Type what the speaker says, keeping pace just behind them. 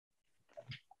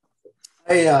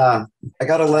I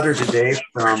got a letter today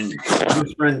from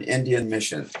Lutheran Indian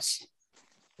Missions,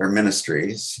 their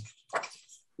ministries,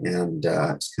 and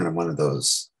it's kind of one of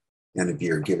those end of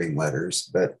year giving letters,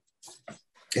 but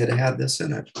it had this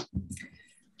in it,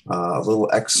 a little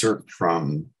excerpt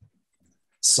from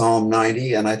Psalm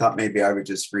 90, and I thought maybe I would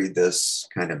just read this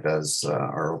kind of as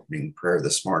our opening prayer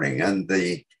this morning. And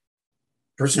the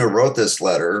person who wrote this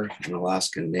letter, an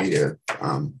Alaskan Native,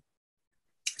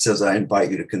 says, I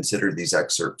invite you to consider these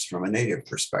excerpts from a Native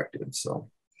perspective. So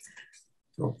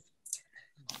it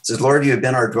says, Lord, you have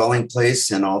been our dwelling place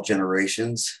in all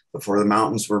generations. Before the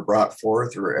mountains were brought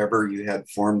forth, or ever you had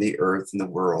formed the earth and the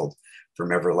world,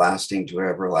 from everlasting to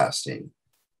everlasting.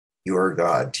 You are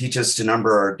God. Teach us to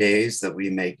number our days that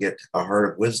we may get a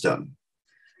heart of wisdom.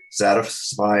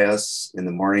 Satisfy us in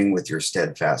the morning with your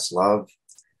steadfast love.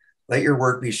 Let your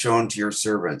work be shown to your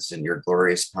servants and your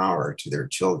glorious power to their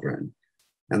children.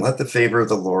 And let the favor of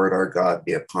the Lord our God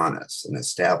be upon us and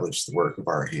establish the work of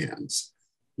our hands.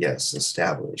 Yes,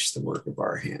 establish the work of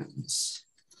our hands.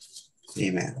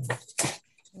 Amen.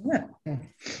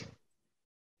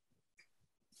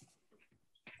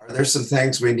 Are there some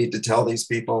things we need to tell these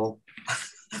people?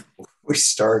 We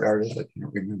start our, I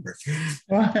can't remember.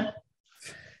 I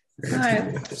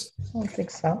don't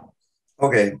think so.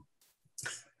 Okay.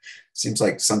 Seems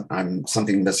like I'm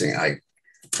something missing. I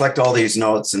collect all these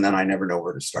notes and then I never know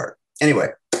where to start. Anyway,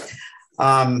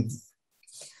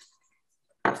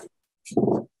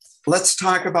 let's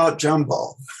talk about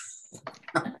Jumbo.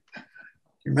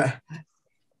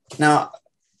 Now,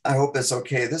 I hope it's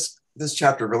okay. This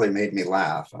chapter really made me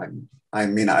laugh. I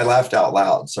mean, I laughed out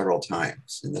loud several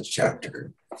times in this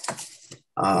chapter.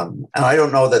 And I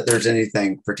don't know that there's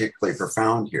anything particularly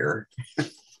profound here,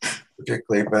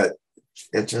 but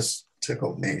it just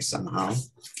tickled me somehow.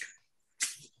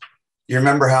 You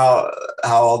remember how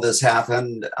all this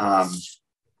happened?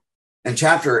 In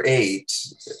chapter 8,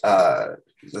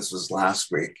 this was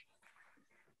last week,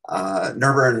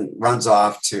 Nurburn runs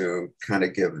off to kind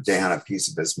of give Dan a piece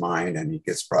of his mind, and he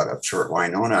gets brought up short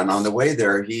Winona. And on the way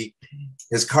there,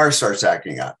 his car starts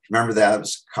acting up. Remember that? It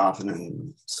was coughing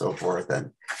and so forth.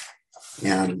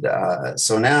 And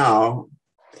so now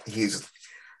he's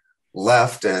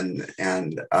left, and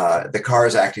the car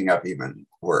is acting up even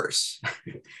worse.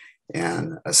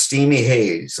 And a steamy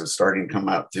haze is starting to come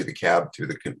out through the cab, through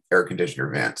the air conditioner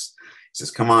vents. He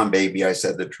says, come on, baby. I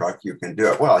said the truck, you can do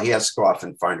it. Well, he has to go off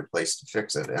and find a place to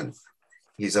fix it. And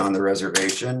he's on the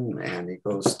reservation, and he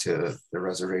goes to the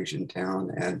reservation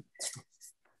town, and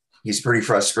he's pretty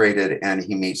frustrated, and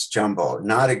he meets Jumbo.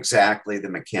 Not exactly the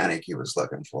mechanic he was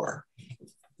looking for.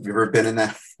 Have you ever been in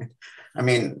that? I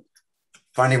mean,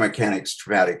 finding mechanics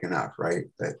traumatic enough, right?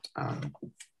 But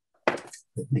I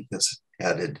think this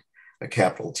added a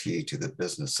capital T to the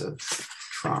business of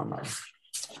trauma.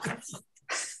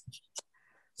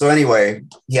 So anyway,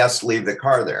 he has to leave the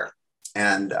car there,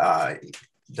 and he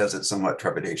does it somewhat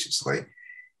trepidatiously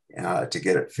to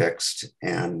get it fixed.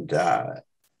 And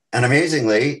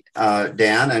amazingly,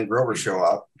 Dan and Grover show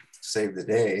up to save the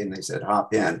day, and they said,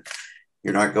 hop in.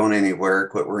 You're not going anywhere.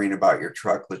 Quit worrying about your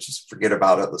truck. Let's just forget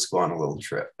about it. Let's go on a little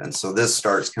trip. And so this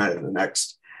starts kind of the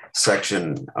next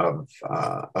section of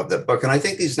the book. And I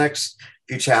think these next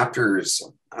few chapters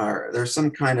there's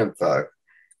some kind of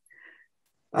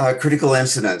critical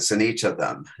incidents in each of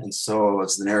them. And so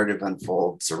as the narrative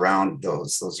unfolds around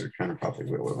those are kind of probably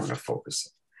what we want to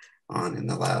focus on in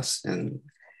the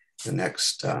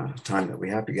next time that we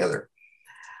have together.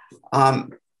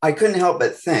 I couldn't help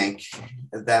but think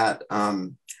that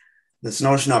this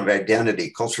notion of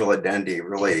identity, cultural identity,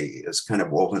 really is kind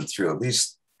of woven through at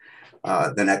least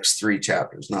the next 3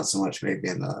 chapters, not so much maybe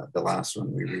in the last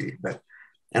one we read,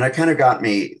 and it kind of got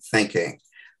me thinking.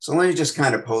 So let me just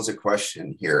kind of pose a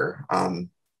question here. On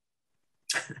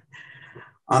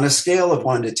a scale of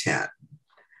 1 to 10,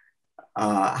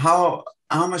 how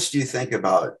much do you think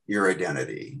about your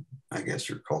identity? I guess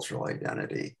your cultural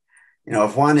identity. You know,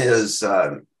 if 1 is,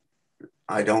 I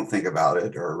don't think about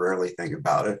it or rarely think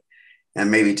about it, and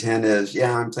maybe 10 is,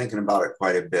 yeah, I'm thinking about it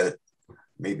quite a bit,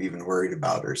 maybe even worried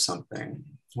about it or something.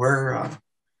 Where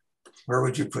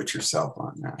would you put yourself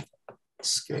on that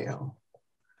scale?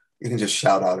 You can just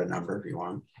shout out a number if you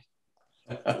want.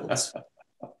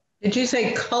 Did you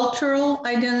say cultural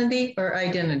identity or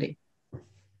identity?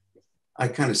 I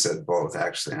kind of said both,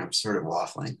 actually. I'm sort of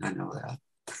waffling. I know that.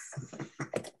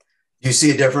 Do you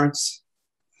see a difference?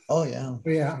 Oh, yeah.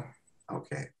 Yeah.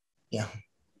 Okay. Yeah.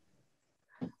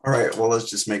 All right. Well, let's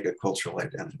just make a cultural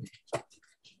identity.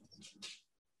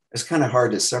 It's kind of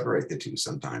hard to separate the two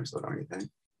sometimes, though, don't you think?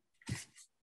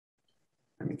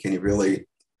 I mean, can you really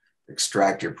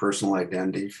extract your personal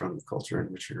identity from the culture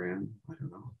in which you're in? I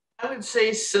don't know. I would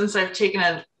say since I've taken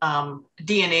a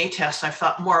DNA test, I've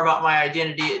thought more about my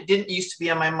identity. It didn't used to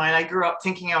be on my mind. I grew up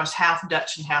thinking I was half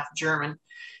Dutch and half German,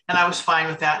 and I was fine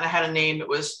with that. And I had a name that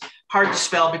was hard to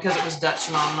spell because it was Dutch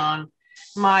and on and on.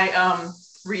 My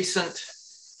recent,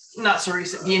 not so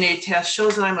recent DNA test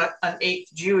shows that I'm an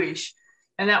eighth Jewish.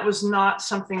 And that was not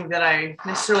something that I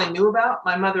necessarily knew about.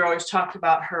 My mother always talked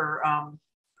about her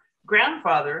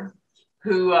grandfather,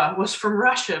 who was from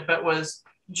Russia, but was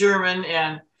German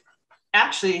and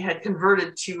actually had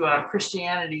converted to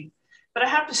Christianity. But I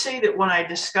have to say that when I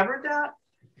discovered that,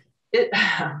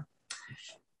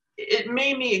 it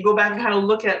made me go back and kind of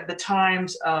look at the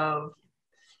times of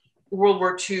World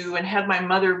War II, and had my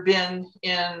mother been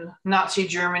in Nazi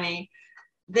Germany,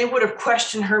 they would have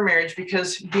questioned her marriage,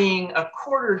 because being a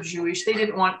quarter Jewish, they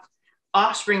didn't want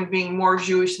offspring being more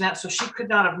Jewish than that. So she could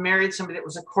not have married somebody that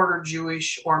was a quarter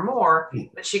Jewish or more,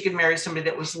 but she could marry somebody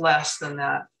that was less than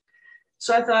that.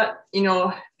 So I thought, you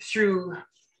know, through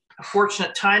a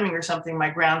fortunate timing or something, my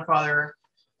grandfather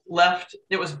left.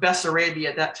 It was Bessarabia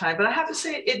at that time. But I have to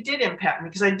say it did impact me,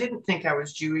 because I didn't think I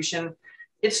was Jewish. And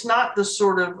it's not the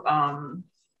sort of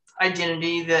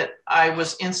identity that I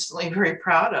was instantly very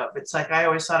proud of. It's like I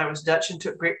always thought I was Dutch and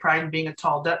took great pride in being a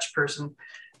tall Dutch person.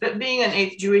 But being an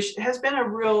eighth Jewish has been a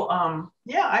real,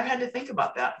 yeah, I've had to think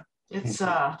about that.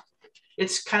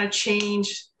 It's kind of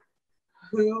changed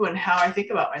who and how I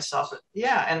think about myself. But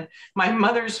yeah, and my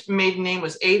mother's maiden name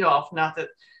was Adolf, not that,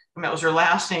 I mean, that was her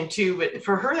last name too, but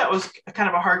for her, that was kind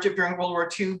of a hardship during World War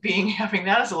II, having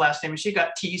that as a last name, and she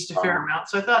got teased a fair amount.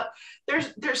 So I thought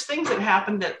there's things that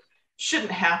happened that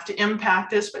shouldn't have to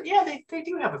impact us, but yeah, they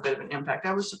do have a bit of an impact.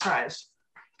 I was surprised.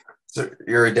 So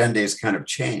your identity has kind of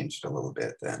changed a little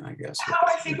bit then, I guess. How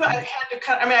I think about it, I had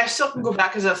to I mean, I still can go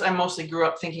back, because I mostly grew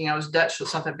up thinking I was Dutch, so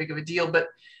it's not that big of a deal, but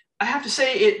I have to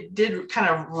say it did kind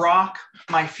of rock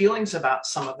my feelings about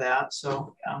some of that.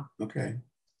 So yeah. Okay.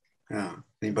 Yeah.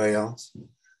 Anybody else?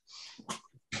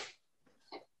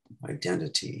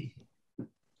 Identity.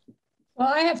 Well,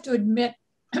 I have to admit,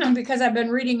 because I've been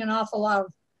reading an awful lot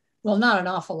of, well, not an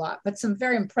awful lot, but some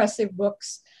very impressive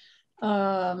books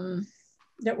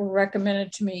that were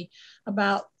recommended to me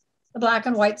about the Black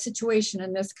and white situation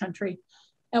in this country.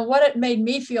 And what it made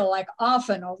me feel like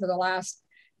often over the last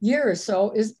year or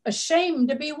so is ashamed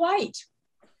to be white.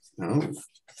 Oh.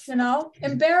 You know,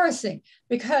 embarrassing,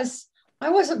 because I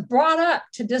wasn't brought up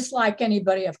to dislike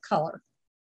anybody of color.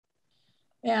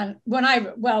 And when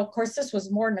well, of course, this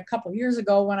was more than a couple of years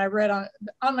ago when I read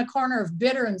on the corner of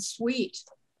bitter and sweet.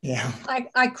 Yeah.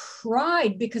 I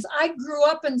cried, because I grew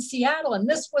up in Seattle and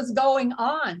this was going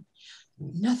on.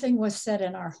 Nothing was said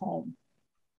in our home.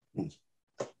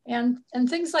 And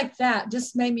things like that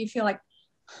just made me feel like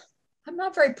I'm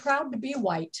not very proud to be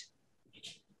white.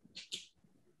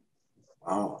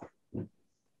 Wow.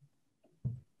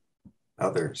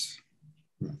 Others.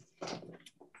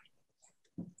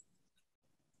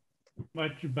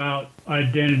 Much about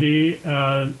identity,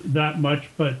 that much,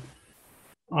 but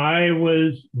I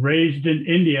was raised in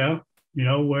India, you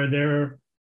know, where there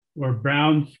were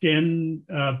brown skinned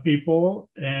people,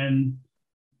 and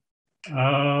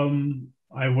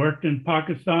I worked in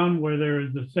Pakistan where there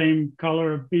is the same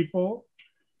color of people,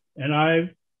 and I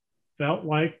felt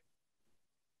like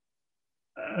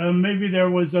maybe there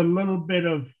was a little bit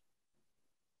of,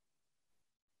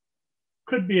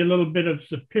 could be a little bit of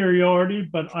superiority,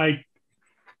 but I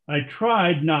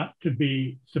tried not to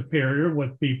be superior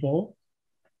with people.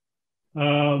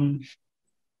 I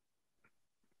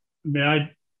mean,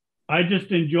 I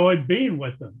just enjoyed being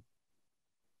with them.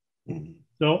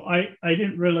 So I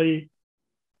didn't really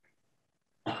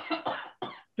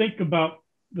think about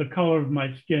the color of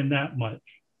my skin that much.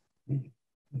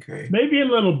 Okay. Maybe a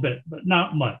little bit, but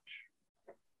not much.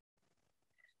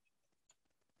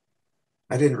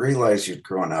 I didn't realize you'd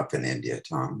grown up in India,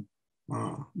 Tom.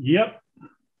 Wow. Yep.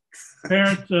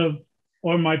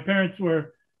 My parents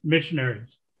were missionaries.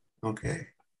 Okay.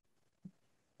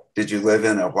 Did you live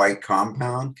in a white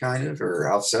compound kind of, or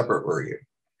how separate were you?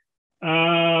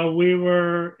 We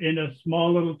were in a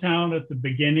small little town at the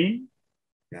beginning.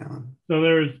 Yeah. So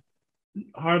there's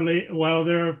there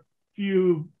are a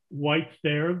few whites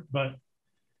there, but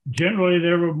generally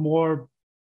there were more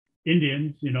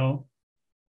Indians, you know.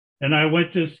 And I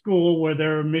went to school where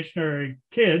there were missionary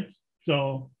kids.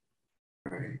 So,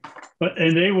 right.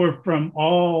 And they were from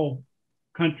all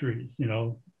countries, you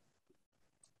know.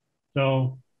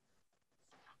 So,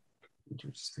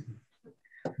 interesting.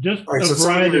 Just right, a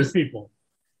variety of people.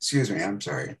 Excuse me, I'm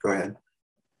sorry. Go ahead.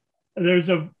 There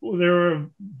are a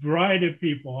variety of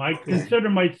people. I consider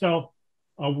myself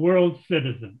a world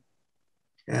citizen.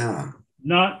 Yeah.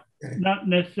 Not Okay. not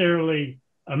necessarily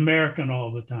American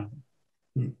all the time.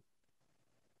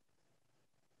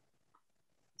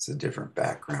 It's a different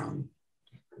background.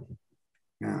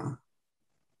 Yeah.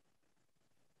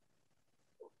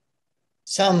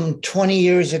 Some 20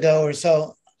 years ago or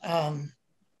so, I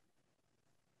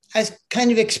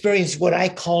kind of experienced what I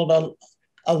called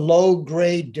a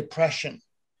low-grade depression.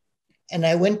 And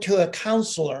I went to a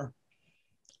counselor,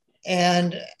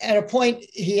 and at a point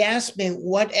he asked me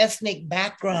what ethnic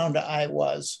background I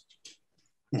was.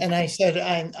 And I said,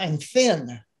 I'm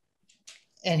Finn.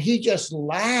 And he just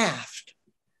laughed.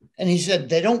 And he said,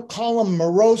 they don't call them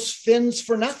morose Finns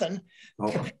for nothing.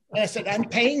 Oh. And I said, I'm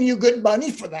paying you good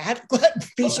money for that. Good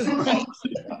piece of advice.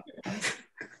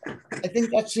 I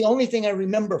think that's the only thing I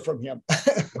remember from him.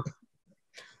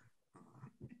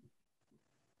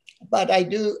 But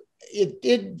it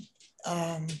did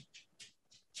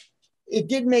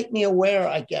make me aware,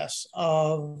 I guess,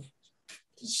 of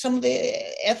some of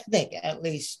the ethnic, at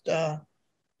least,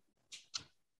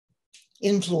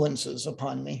 influences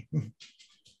upon me.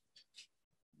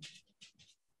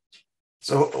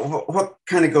 So what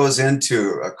kind of goes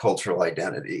into a cultural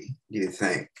identity, do you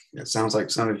think? It sounds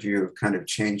like some of you have kind of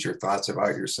changed your thoughts about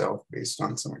yourself based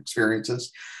on some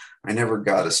experiences. I never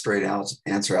got a straight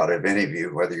answer out of any of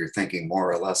you, whether you're thinking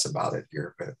more or less about it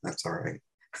here, but that's all right.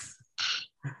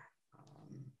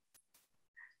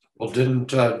 Well, didn't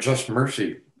Just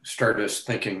Mercy start us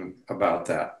thinking about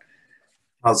that?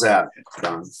 How's that,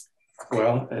 Don?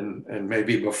 Well, and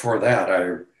maybe before that,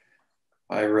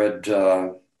 I read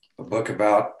a book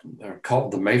about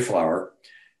called The Mayflower,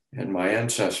 and my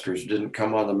ancestors didn't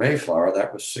come on the Mayflower.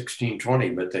 That was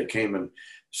 1620, but they came in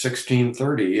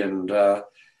 1630, and the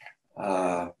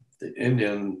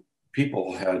Indian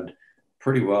people had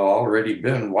pretty well already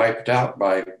been wiped out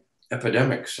by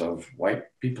epidemics of white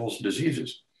people's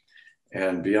diseases.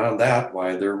 And beyond that,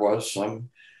 why, there was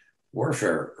some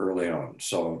warfare early on.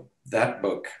 So that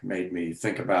book made me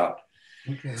think about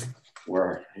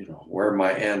where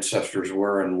my ancestors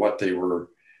were and what they were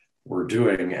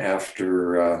doing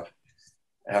after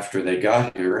they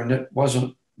got here, and it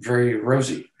wasn't very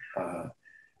rosy. I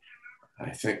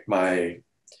think my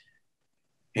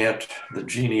aunt, the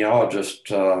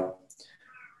genealogist,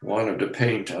 wanted to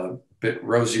paint a bit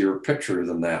rosier picture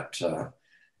than that,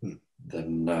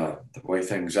 than the way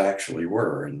things actually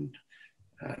were, and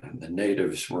the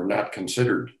natives were not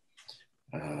considered.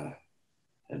 And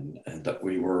that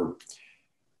we were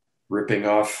ripping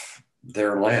off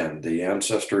their land. The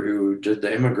ancestor who did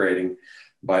the immigrating,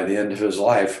 by the end of his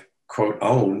life, quote,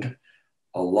 owned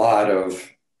a lot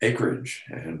of acreage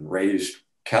and raised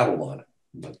cattle on it.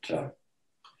 But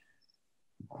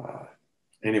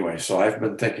anyway, so I've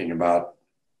been thinking about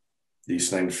these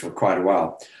things for quite a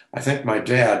while. I think my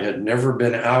dad had never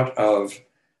been out of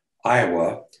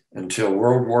Iowa until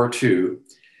World War II.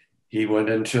 He went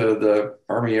into the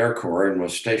Army Air Corps and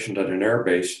was stationed at an air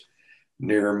base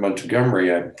near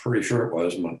Montgomery. I'm pretty sure it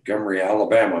was Montgomery,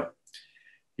 Alabama.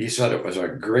 He said it was a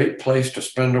great place to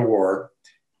spend a war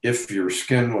if your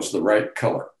skin was the right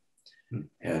color.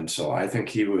 And so I think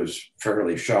he was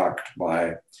fairly shocked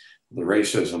by the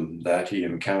racism that he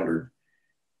encountered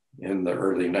in the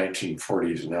early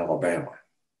 1940s in Alabama.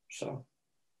 So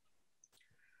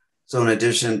in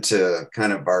addition to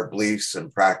kind of our beliefs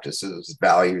and practices,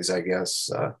 values, I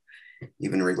guess,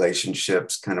 even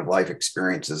relationships, kind of life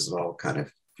experiences, all kind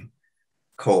of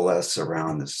coalesce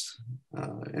around this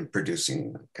and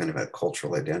producing kind of a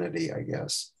cultural identity, I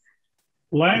guess.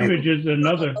 Language is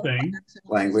another thing.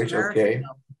 Language, okay.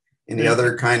 Any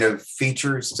other kind of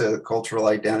features to cultural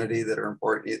identity that are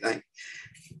important, you think?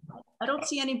 I don't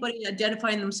see anybody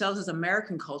identifying themselves as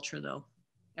American culture, though.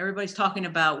 Everybody's talking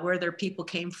about where their people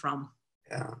came from.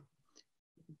 Yeah.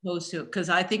 Opposed to, because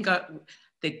I think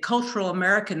the cultural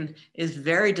American is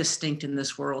very distinct in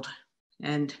this world.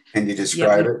 And can you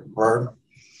describe it, Barb?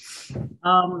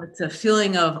 It's a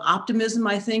feeling of optimism,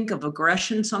 I think, of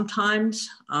aggression sometimes.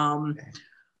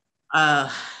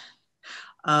 I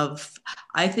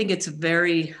think it's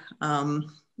very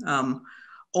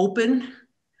open.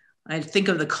 I think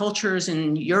of the cultures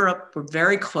in Europe were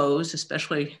very closed,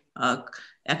 especially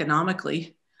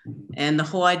economically. And the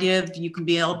whole idea of you can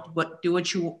be able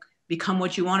to become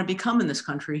what you want to become in this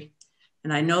country.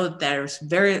 And I know that there's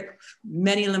very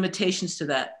many limitations to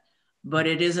that, but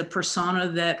it is a persona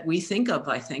that we think of,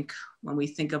 I think, when we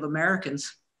think of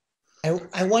Americans.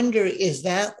 I wonder, is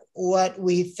that what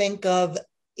we think of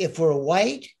if we're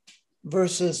white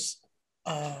versus?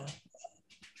 Well,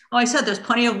 I said there's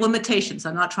plenty of limitations.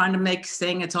 I'm not trying to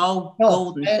saying it's all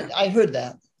golden. I heard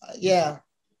that, yeah.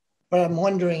 But I'm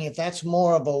wondering if that's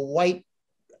more of a white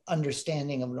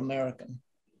understanding of an American.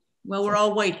 Well, we're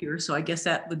all white here, so I guess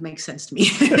that would make sense to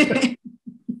me.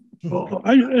 Well,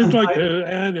 I'd like to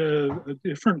add a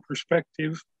different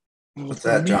perspective. What's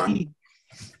that, John?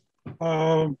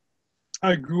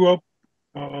 I grew up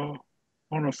on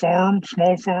a farm,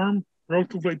 small farm,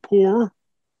 relatively poor,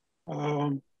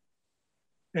 and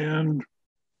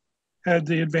had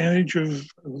the advantage of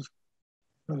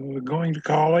going to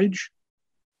college.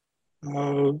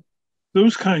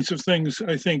 Those kinds of things,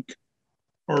 I think,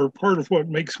 are part of what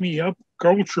makes me up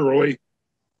culturally.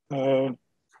 I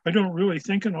don't really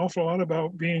think an awful lot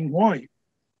about being white,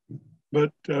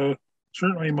 but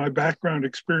certainly my background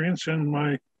experience and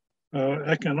my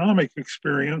economic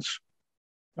experience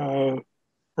are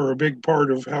a big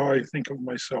part of how I think of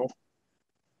myself.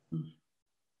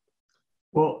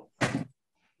 Well,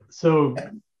 so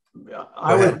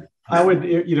I would,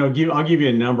 you know, I'll give you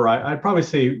a number. I'd probably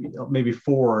say maybe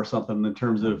 4 or something in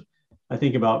terms of, I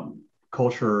think about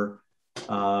culture,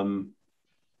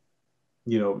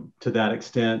 you know, to that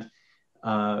extent.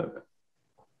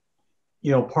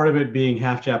 You know, part of it being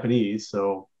half Japanese.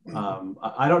 So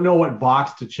I don't know what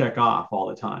box to check off all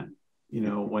the time. You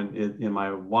know, when in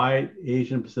my white,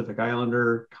 Asian, Pacific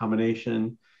Islander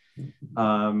combination.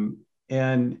 And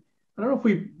I don't know if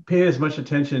we pay as much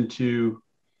attention to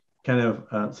kind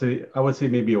of, so I would say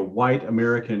maybe a white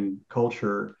American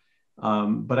culture.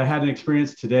 But I had an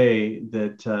experience today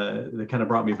that that kind of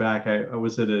brought me back. I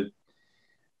was at a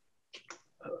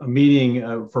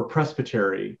meeting for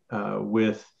Presbytery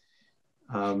with,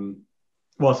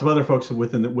 well, some other folks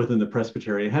within the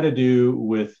Presbytery. It had to do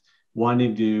with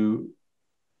wanting to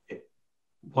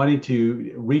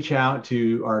reach out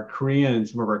to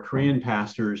some of our Korean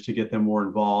pastors to get them more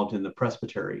involved in the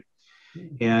Presbytery.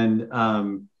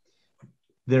 And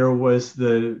there was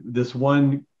this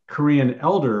one Korean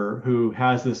elder who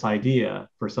has this idea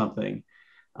for something.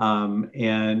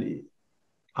 And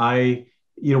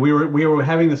you know, we were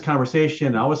having this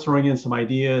conversation. I was throwing in some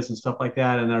ideas and stuff like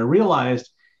that. And I realized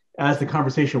as the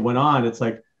conversation went on, it's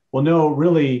like, well, no,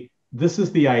 really, this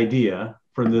is the idea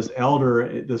from this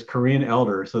elder, this Korean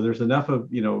elder. So there's enough of,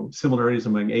 you know, similarities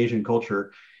among Asian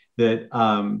culture that,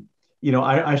 you know,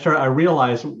 I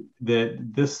realized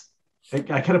that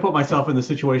I kind of put myself in the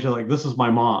situation like, this is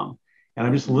my mom, and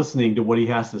I'm just listening to what he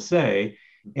has to say.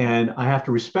 And I have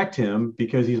to respect him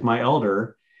because he's my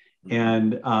elder.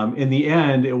 And in the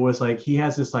end, it was like, he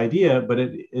has this idea, but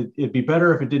it'd be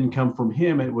better if it didn't come from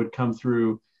him. It would come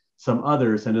through some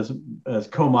others. And as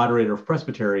co-moderator of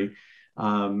Presbytery,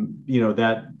 you know,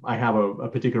 that I have a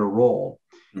particular role.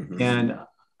 Mm-hmm. And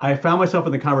I found myself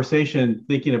in the conversation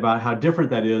thinking about how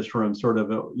different that is from sort of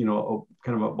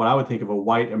what I would think of a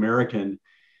white American,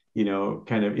 you know,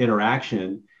 kind of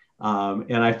interaction.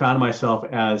 And I found myself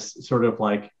as sort of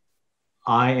like,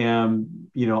 I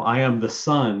am the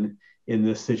son in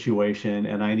this situation,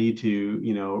 and I need to,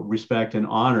 you know, respect and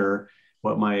honor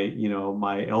what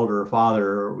my elder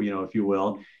father, you know, if you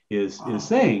will, is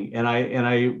saying. And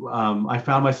I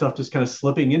found myself just kind of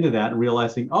slipping into that and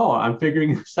realizing, oh, I'm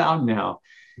figuring this out now,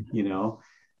 you know.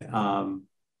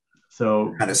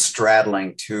 So kind of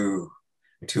straddling two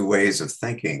ways of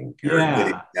thinking.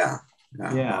 Yeah.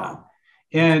 Wow.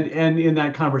 And in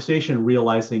that conversation,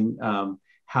 realizing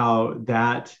how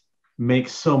that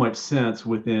makes so much sense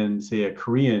within, say, a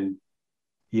Korean,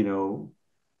 you know,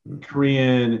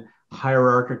 Korean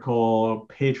hierarchical,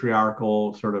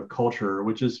 patriarchal sort of culture,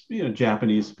 which is, you know,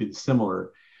 Japanese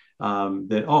similar,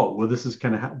 that, oh, well, this is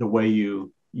kind of the way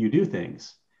you do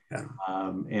things. Yeah.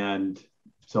 And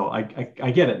so I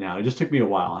get it now. It just took me a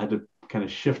while. I had to kind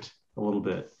of shift a little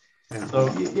bit. Yeah.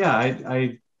 So yeah,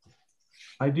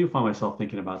 I do find myself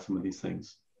thinking about some of these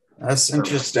things. That's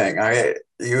interesting.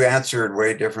 You answered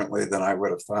way differently than I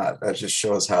would have thought. That just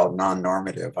shows how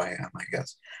non-normative I am, I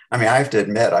guess. I mean, I have to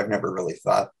admit, I've never really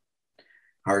thought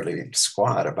hardly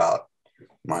squat about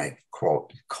my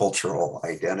quote cultural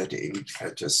identity.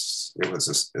 It's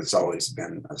always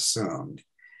been assumed.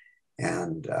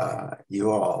 And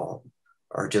you all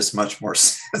are just much more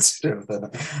sensitive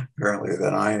apparently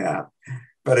than I am.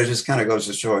 But it just kind of goes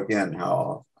to show again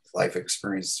how life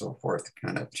experience, so forth,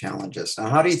 kind of challenges. Now,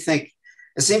 how do you think,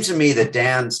 it seems to me that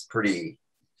Dan's pretty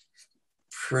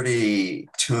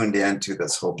tuned into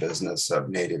this whole business of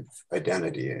Native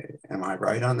identity. Am I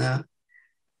right on that?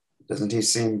 Doesn't he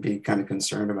seem to be kind of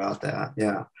concerned about that?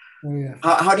 Yeah. Oh, yeah.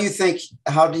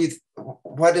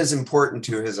 What is important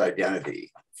to his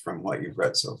identity from what you've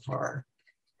read so far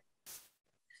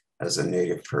as a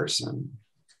Native person?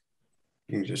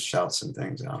 You can just shout some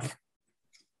things out.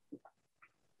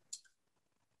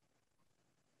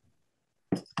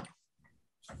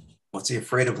 What's he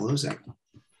afraid of losing?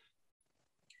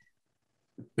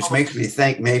 Which makes me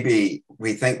think maybe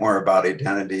we think more about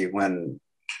identity when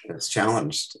it's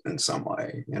challenged in some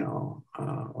way, you know,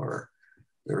 or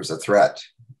there's a threat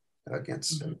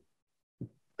against it.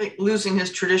 Like losing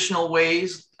his traditional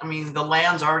ways. I mean, the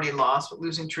land's already lost, but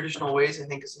losing traditional ways, I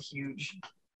think, is a huge.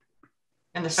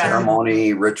 And the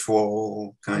ceremony,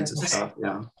 ritual kinds of stuff.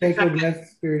 Yeah.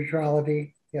 Sacredness,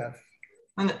 spirituality. Yes.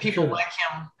 And that people like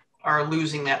him are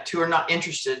losing that too, are not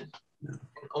interested in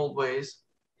old ways.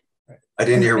 I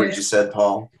didn't hear what you said,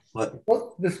 Paul. What?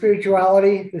 Well, the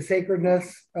spirituality, the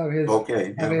sacredness of his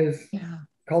Yeah.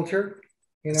 culture.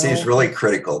 You know? It seems really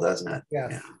critical, doesn't it?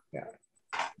 Yes. Yeah.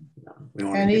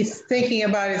 And he's thinking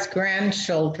about his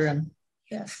grandchildren.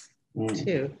 Yes.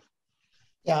 Too.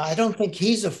 Yeah, I don't think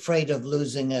he's afraid of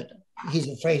losing it. He's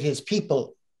afraid his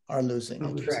people are losing it,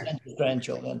 and his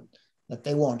grandchildren, that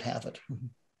they won't have it.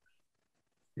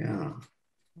 Yeah.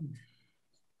 You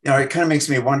know, it kind of makes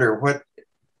me wonder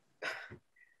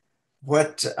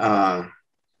what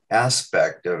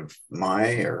aspect of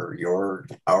my or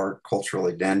our cultural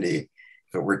identity,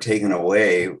 if it were taken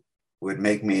away, would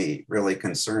make me really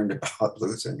concerned about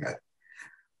losing it.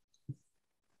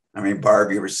 I mean,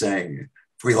 Barb, you were saying,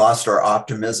 if we lost our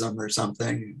optimism or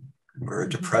something, we're a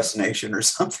depressed nation or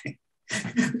something,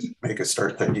 make us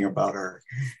start thinking about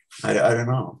I don't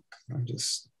know.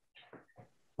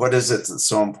 What is it that's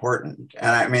so important?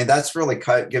 And I mean, that's really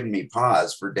given me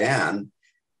pause for Dan.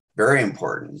 Very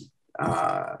important.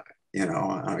 You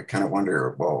know, I kind of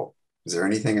wonder, well, is there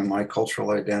anything in my cultural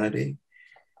identity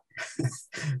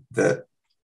that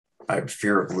I have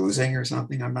fear of losing or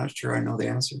something? I'm not sure I know the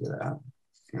answer to that.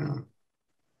 Yeah.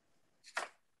 I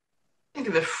think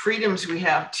of the freedoms we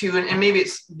have too, and maybe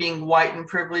it's being white and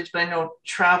privileged, but I know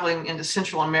traveling into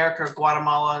Central America,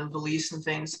 Guatemala and Belize and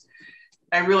things,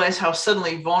 I realized how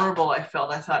suddenly vulnerable I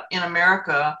felt. I thought in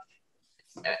America,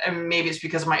 and maybe it's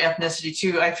because of my ethnicity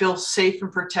too, I feel safe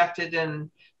and protected and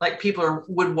like people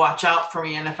would watch out for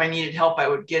me. And if I needed help, I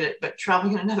would get it. But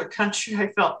traveling in another country,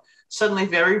 I felt suddenly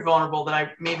very vulnerable that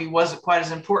I maybe wasn't quite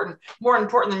as important, more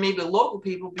important than maybe local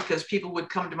people because people would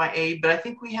come to my aid. But I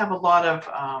think we have a lot of,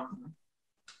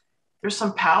 there's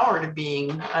some power to being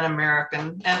an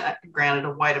American and granted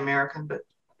a white American, but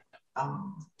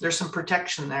there's some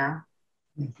protection there.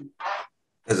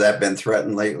 Has that been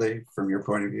threatened lately from your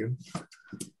point of view?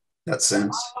 That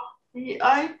sense?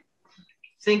 I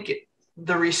think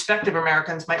the respect of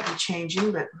Americans might be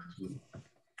changing, but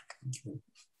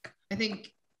I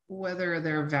think whether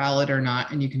they're valid or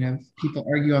not, and you can have people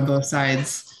argue on both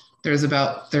sides, there's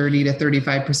about 30 to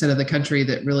 35% of the country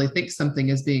that really thinks something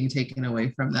is being taken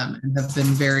away from them and have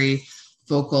been very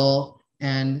vocal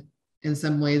and in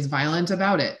some ways violent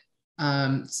about it.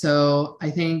 So I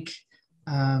think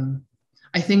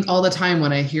all the time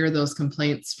when I hear those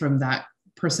complaints from that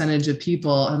percentage of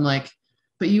people, I'm like,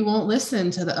 but you won't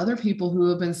listen to the other people who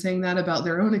have been saying that about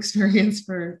their own experience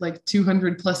for like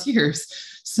 200 plus years.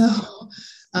 So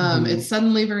it's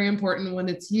suddenly very important when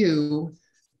it's you,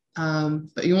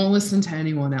 but you won't listen to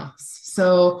anyone else.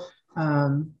 So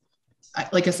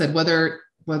like I said, whether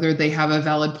they have a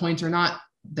valid point or not,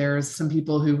 there's some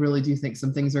people who really do think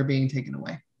some things are being taken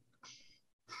away.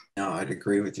 No, I'd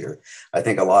agree with you. I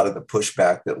think a lot of the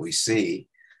pushback that we see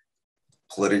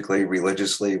politically,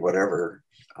 religiously, whatever,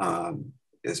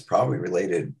 is probably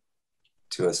related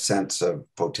to a sense of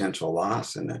potential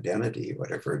loss in identity,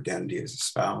 whatever identity is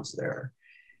espoused there.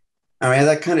 I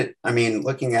mean,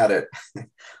 looking at it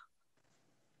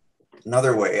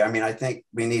another way, I mean, I think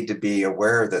we need to be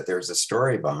aware that there's a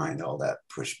story behind all that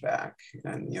pushback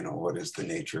and, you know, what is the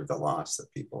nature of the loss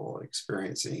that people are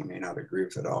experiencing. You may not agree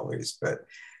with it always, but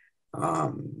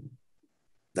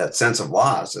that sense of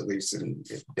loss, at least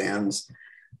if Dan's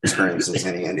experience is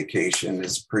any indication,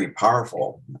 is pretty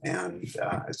powerful. And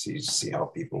it's easy to see how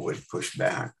people would push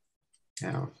back.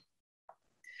 Yeah.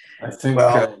 I think,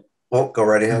 go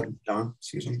right ahead, Don,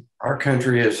 excuse me. Our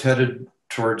country is headed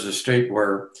towards a state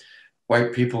where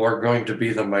white people are going to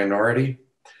be the minority.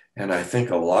 And I think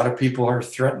a lot of people are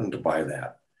threatened by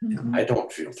that. Mm-hmm. I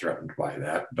don't feel threatened by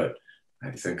that, but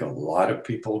I think a lot of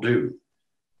people do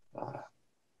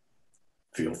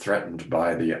feel threatened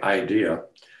by the idea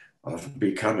of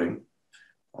becoming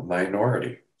a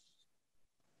minority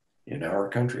in our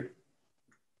country.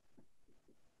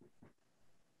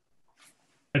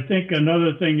 I think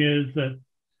another thing is that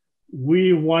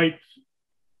we whites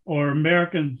or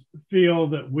Americans feel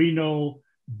that we know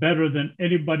better than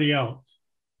anybody else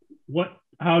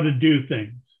how to do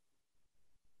things.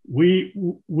 We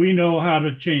know how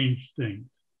to change things.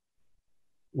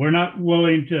 We're not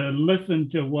willing to listen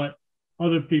to what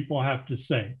other people have to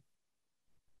say.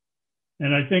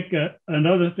 And I think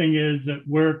another thing is that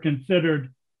we're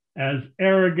considered as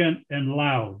arrogant and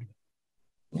loud.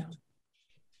 Yeah.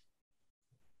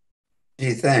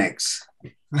 Gee, thanks.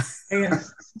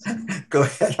 Yes. Go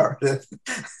ahead, Ardith.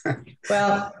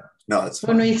 Well, No, it's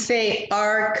when fine. we say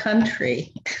our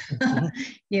country,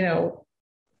 you know,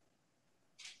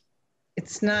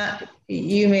 it's not,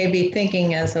 you may be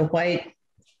thinking as a white,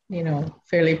 you know,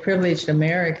 fairly privileged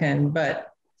American,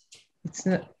 but it's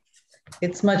not,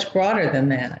 it's much broader than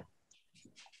that.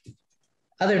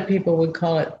 Other people would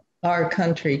call it our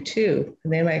country too.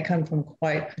 They might come from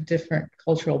quite a different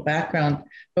cultural background,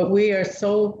 but we are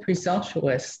so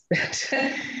presumptuous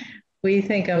that we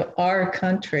think of our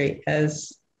country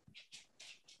as,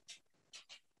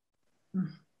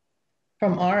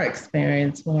 from our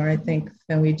experience more, I think,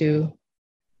 than we do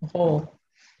the whole.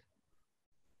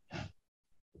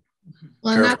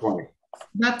 Well, Fair point.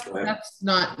 that's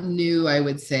not new, I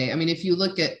would say. I mean, if you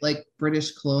look at like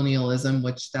British colonialism,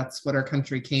 which that's what our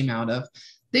country came out of,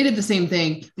 they did the same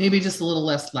thing, maybe just a little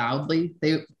less loudly.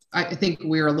 I think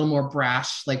we're a little more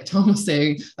brash, like Tom was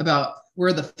saying, about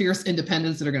we're the fierce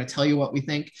independents that are going to tell you what we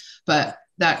think. But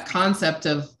that concept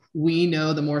of we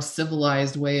know the more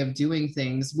civilized way of doing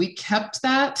things, we kept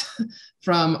that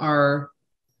from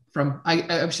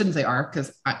I shouldn't say our,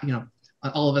 because you know,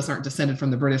 all of us aren't descended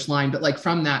from the British line, but like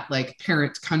from that like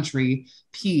parent country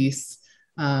piece.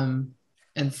 And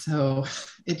so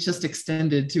it just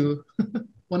extended to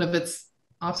one of its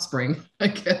offspring, I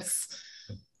guess.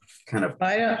 Kind of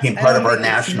became part of our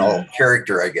national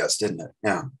character, I guess, didn't it?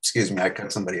 Yeah. Excuse me, I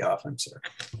cut somebody off. I'm sorry.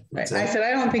 I said,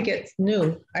 I don't think it's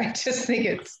new. I just think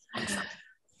it's,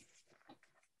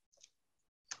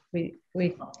 we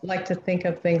like to think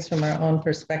of things from our own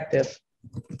perspective,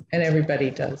 and everybody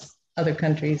does. Other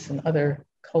countries and other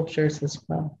cultures as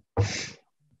well.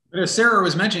 But as Sarah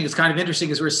was mentioning, it's kind of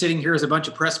interesting as we're sitting here as a bunch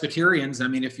of Presbyterians. I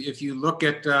mean, if you look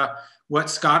at what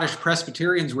Scottish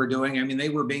Presbyterians were doing, I mean, they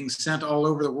were being sent all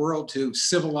over the world to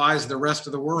civilize the rest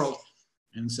of the world.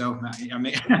 And so, I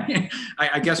mean,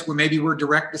 I guess maybe we're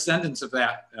direct descendants of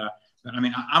that. But I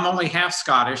mean, I'm only half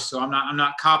Scottish, so I'm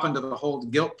not copping to the whole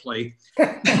guilt plea.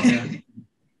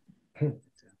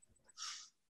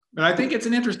 But I think it's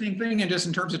an interesting thing, and just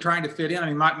in terms of trying to fit in. I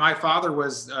mean, my father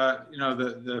was, you know,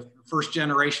 the first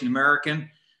generation American,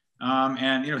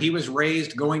 and you know, he was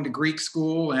raised going to Greek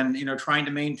school and you know, trying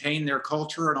to maintain their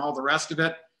culture and all the rest of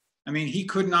it. I mean, he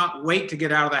could not wait to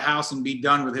get out of the house and be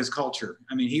done with his culture.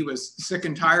 I mean, he was sick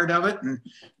and tired of it, and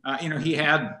you know, he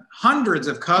had hundreds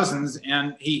of cousins,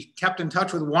 and he kept in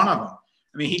touch with one of them.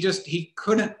 I mean, he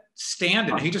couldn't stand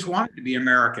it. He just wanted to be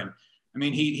American. I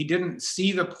mean, he didn't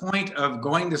see the point of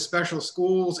going to special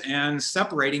schools and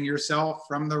separating yourself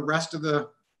from the rest of the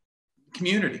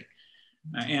community.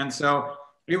 And so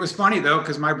it was funny though,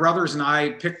 because my brothers and I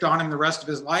picked on him the rest of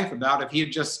his life about if he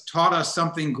had just taught us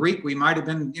something Greek, we might have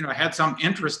been, you know, had some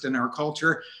interest in our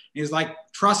culture. He's like,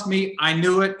 trust me, I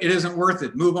knew it. It isn't worth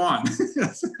it. Move on.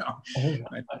 So,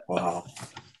 wow.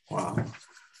 Wow.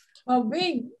 Well,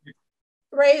 being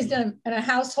raised in a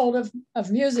household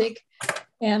of music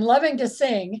and loving to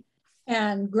sing,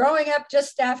 and growing up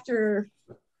just after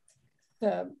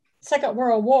the Second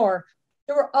World War,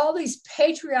 there were all these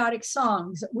patriotic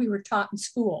songs that we were taught in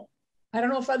school. I don't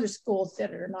know if other schools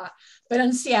did it or not, but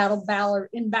in Seattle, Ballard.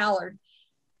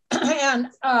 And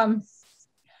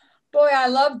boy, I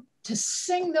loved to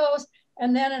sing those.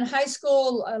 And then in high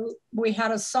school, we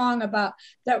had a song about,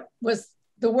 that was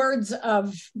the words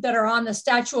that are on the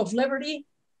Statue of Liberty,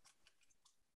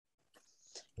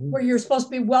 where you're supposed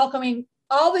to be welcoming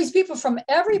all these people from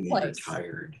every place.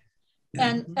 Tired.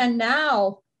 Yeah. And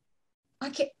now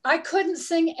I couldn't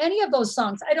sing any of those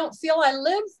songs. I don't feel I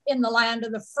live in the land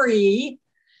of the free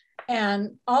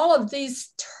and all of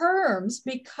these terms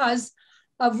because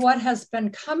of what has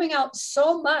been coming out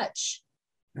so much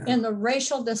in the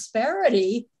racial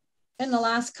disparity in the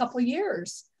last couple of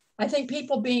years. I think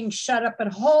people being shut up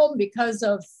at home because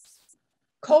of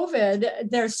COVID,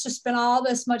 there's just been all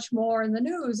this much more in the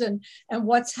news and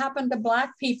what's happened to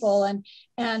Black people and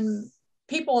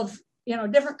people of, you know,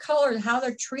 different colors, how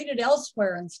they're treated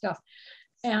elsewhere and stuff.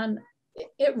 And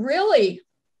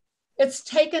it's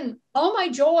taken all my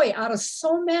joy out of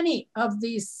so many of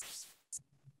these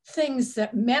things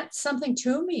that meant something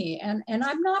to me. And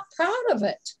I'm not proud of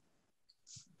it.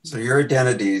 So your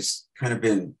identity's kind of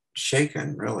been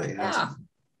shaken, really. Yeah.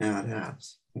 Yeah, it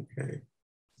has. Okay.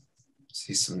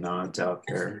 See some nods out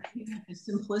there.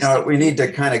 Simplistic. Now, we need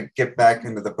to kind of get back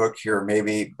into the book here,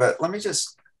 maybe, but let me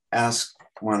just ask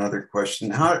one other question.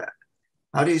 How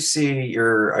do you see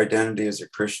your identity as a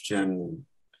Christian in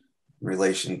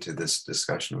relation to this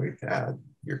discussion we've had,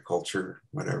 your culture,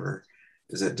 whatever?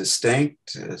 Is it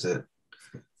distinct? Is it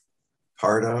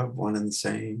part of, one and the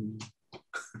same?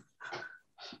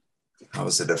 How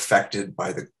is it affected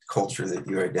by the culture that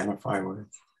you identify with?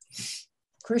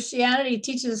 Christianity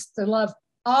teaches us to love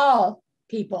all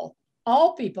people.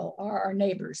 All people are our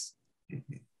neighbors.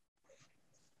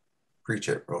 Preach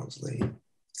it, Rosalie.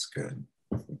 It's good.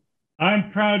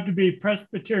 I'm proud to be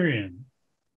Presbyterian.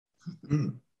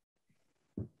 Mm.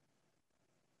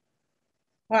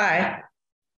 Why?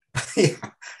 Yeah.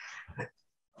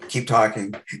 Keep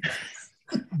talking.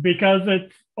 Because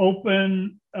it's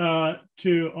open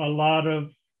to a lot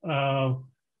of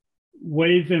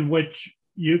ways in which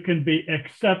you can be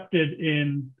accepted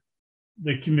in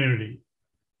the community.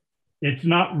 It's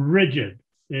not rigid,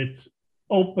 it's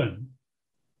open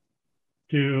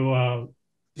to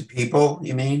people,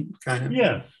 you mean, kind of?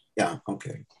 Yes. Yeah,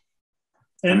 okay.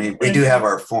 And, I mean, we do have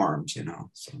our forms, you know.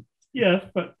 So. Yes,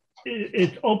 but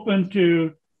it's open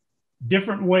to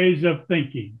different ways of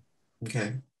thinking.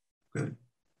 Okay, good.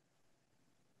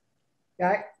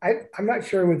 Yeah, I'm not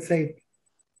sure I would say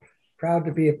proud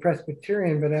to be a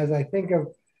Presbyterian, but as I'm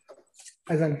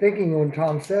thinking when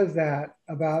Tom says that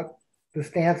about the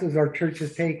stances our church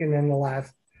has taken in the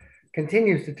last,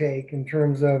 continues to take in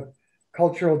terms of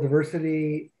cultural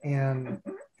diversity and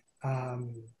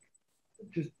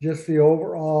just the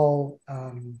overall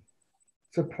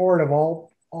support of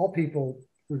all people,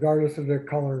 regardless of their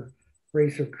color,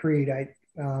 race, or creed.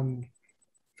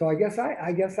 So I guess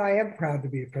I am proud to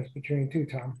be a Presbyterian too,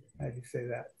 Tom. As you say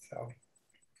that. So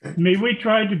I mean, we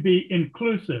try to be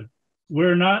inclusive.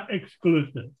 We're not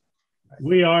exclusive.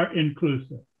 We are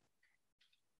inclusive.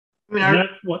 I mean,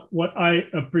 that's what I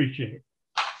appreciate.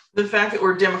 The fact that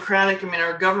we're democratic, I mean,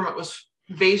 our government was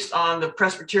based on the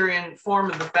Presbyterian form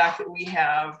of the fact that we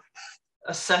have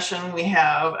a session,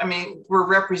 I mean, we're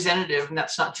representative, and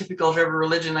that's not typical of every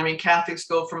religion. I mean, Catholics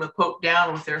go from the Pope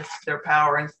down with their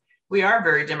power, and we are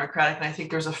very democratic, and I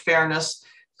think there's a fairness,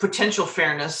 potential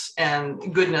fairness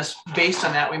and goodness based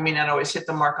on that. We may not always hit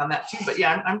the mark on that too, but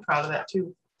yeah, I'm proud of that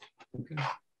too. Okay.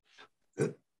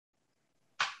 Good.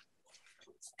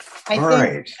 All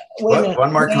right.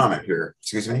 One more comment here.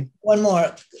 Excuse me. One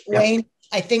more. Yeah. Wayne,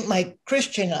 I think my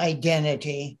Christian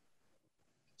identity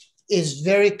is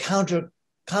very counter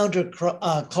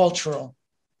cultural.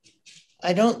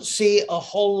 I don't see a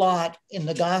whole lot in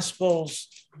the Gospels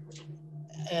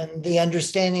and the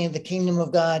understanding of the kingdom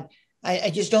of God.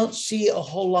 I just don't see a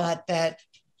whole lot that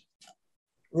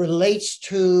relates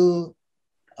to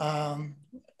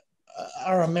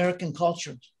our American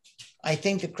culture. I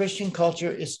think the Christian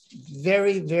culture is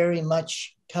very, very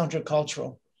much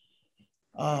countercultural.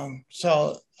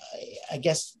 So I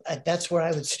guess that's where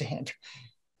I would stand.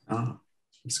 Oh,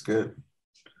 that's good.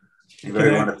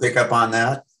 Anybody want to pick up on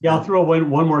that? Yeah, I'll throw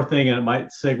one more thing, and it might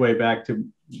segue back to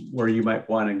where you might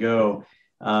want to go.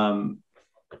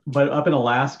 But up in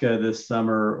Alaska this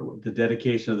summer, the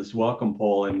dedication of this welcome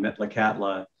pole in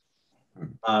Metlakatla,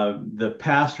 the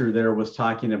pastor there was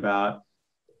talking about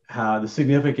how the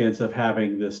significance of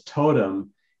having this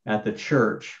totem at the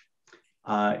church,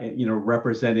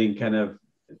 representing kind of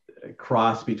a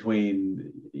cross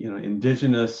between,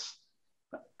 indigenous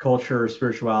culture,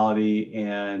 spirituality,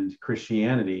 and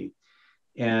Christianity.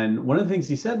 And one of the things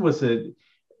he said was that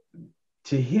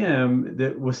to him,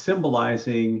 that was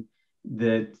symbolizing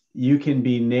that you can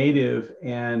be Native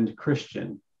and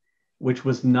Christian, which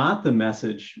was not the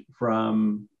message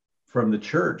from the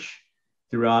church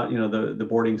throughout, the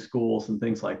boarding schools and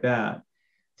things like that.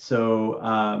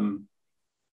 So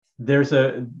there's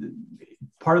a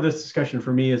part of this discussion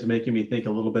for me is making me think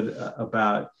a little bit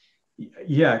about,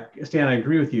 yeah, Stan, I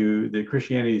agree with you that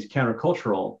Christianity is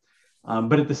countercultural,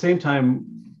 but at the same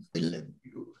time,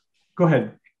 go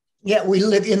ahead. Yeah, we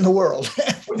live in the world.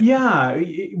 Yeah,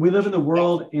 we live in the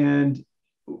world, and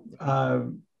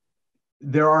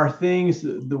there are things,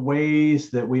 the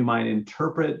ways that we might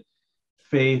interpret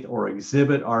faith or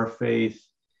exhibit our faith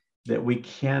that we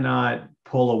cannot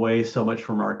pull away so much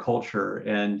from our culture.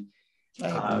 And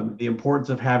the importance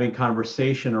of having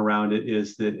conversation around it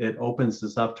is that it opens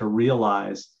us up to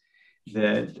realize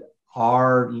that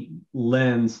our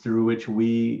lens through which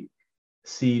we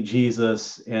see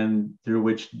Jesus and through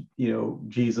which,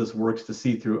 Jesus works to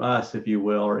see through us, if you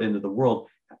will, or into the world,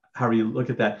 however you look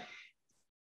at that,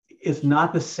 it's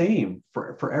not the same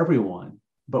for everyone,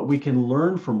 but we can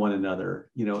learn from one another,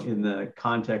 in the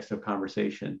context of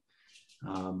conversation.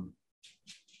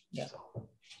 Yeah.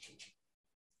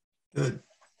 Good.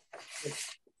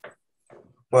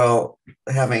 Well,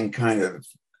 having kind of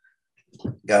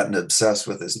gotten obsessed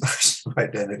with his national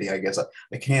identity. I guess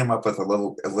I came up with a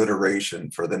little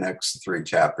alliteration for the next 3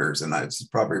 chapters, and I was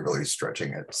probably really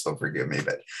stretching it, so forgive me.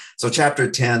 But so chapter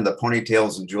 10, the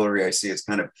ponytails and jewelry, I see it's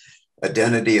kind of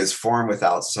identity is form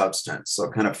without substance.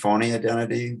 So kind of phony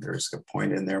identity. There's a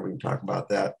point in there, we can talk about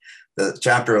that. The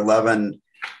chapter 11,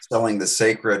 selling the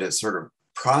sacred, is sort of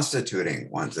prostituting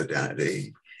one's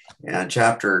identity. And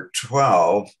chapter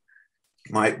 12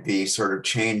 might be sort of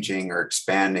changing or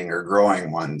expanding or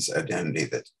growing one's identity,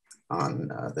 that on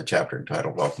the chapter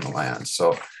entitled Welcome to Land.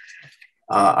 So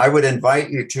I would invite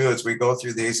you to, as we go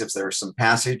through these, if there are some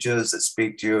passages that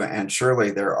speak to you, and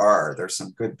surely there's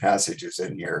some good passages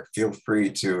in here, feel free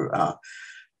to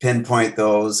pinpoint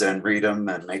those and read them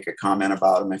and make a comment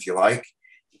about them if you like.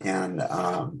 And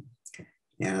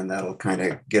that'll kind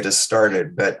of get us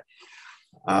started. But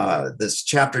this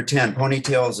chapter 10,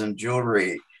 ponytails and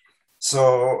jewelry.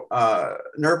 So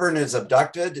Nurburn is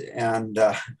abducted, and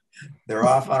they're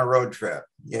off on a road trip.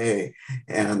 Yay.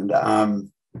 And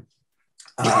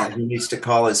he needs to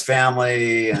call his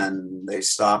family, and they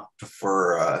stop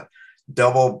for a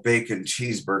double bacon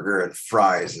cheeseburger and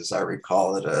fries, as I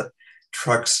recall, at a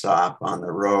truck stop on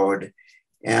the road.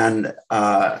 And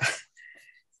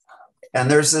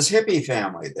there's this hippie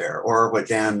family there, or what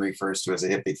Dan refers to as a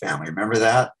hippie family. Remember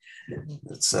that?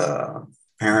 It's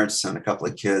parents and a couple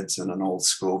of kids in an old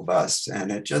school bus,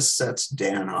 and it just sets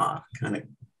Dan off, kind of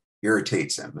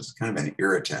irritates him. It's kind of an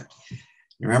irritant.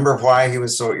 You remember why he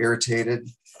was so irritated?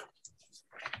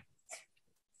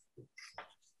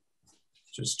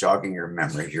 Just jogging your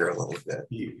memory here a little bit.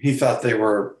 He thought they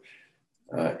were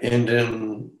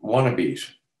Indian wannabes.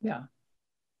 Yeah.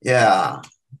 Yeah.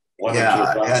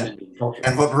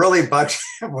 And what really bugged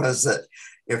him was that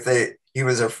he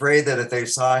was afraid that if they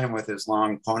saw him with his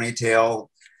long ponytail,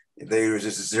 they would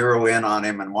just zero in on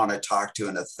him and want to talk to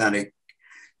an authentic,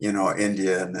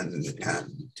 Indian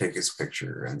and take his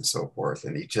picture and so forth.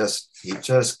 And he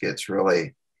just gets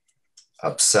really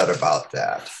upset about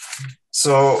that.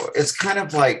 So it's kind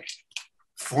of like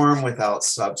form without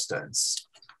substance.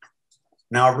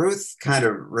 Now, Ruth kind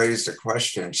of raised a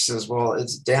question. She says, well,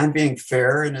 is Dan being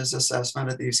fair in his assessment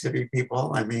of these hippie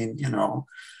people? I mean,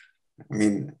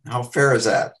 how fair is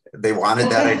that? They wanted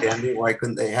that identity. Why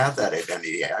couldn't they have that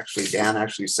identity? Actually, Dan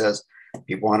actually says,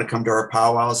 people want to come to our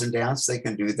powwows and dance, they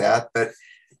can do that. But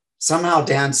somehow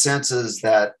Dan senses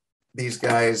that these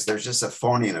guys, there's just a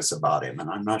phoniness about him. And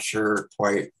I'm not sure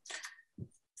quite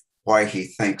why he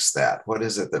thinks that. What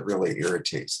is it that really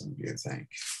irritates him, do you think?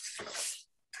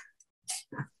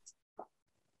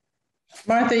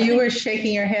 Martha, you were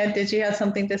shaking your head. Did you have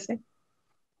something to say?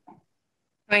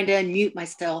 Trying to unmute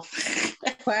myself.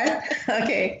 What?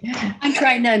 Okay. I'm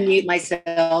trying to unmute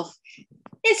myself.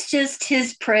 It's just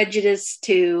his prejudice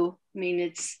too. I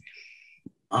mean,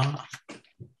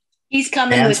 he's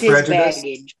coming with his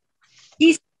baggage.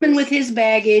 He's coming with his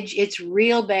baggage. It's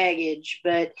real baggage.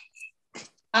 But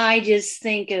I just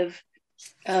think of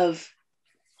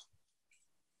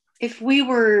if we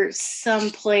were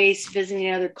someplace visiting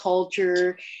another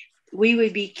culture, we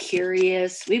would be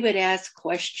curious. We would ask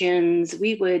questions.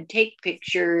 We would take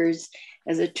pictures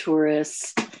as a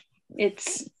tourist.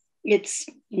 It's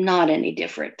not any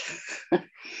different. But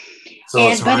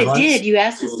it did. You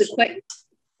asked us the question.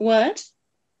 What?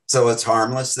 So it's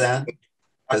harmless then,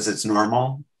 because it's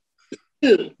normal?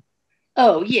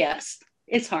 Oh, yes.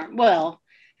 It's Well,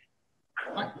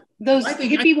 those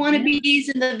hippie wannabes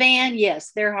in the van,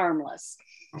 yes, they're harmless.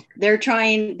 They're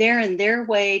in their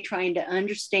way trying to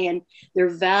understand. They're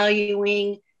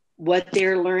valuing what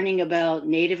they're learning about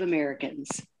Native Americans.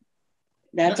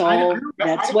 That's all.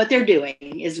 That's what they're doing,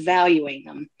 is valuing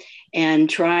them and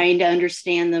trying to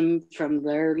understand them from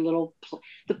their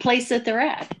the place that they're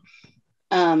at.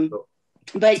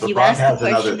 But so you Bob asked the has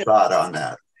question. Another thought on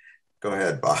that. Go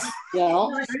ahead, Bob.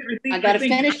 Well, I got to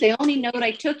finish. The only note I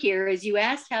took here is you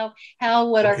asked where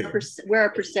our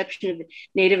perception of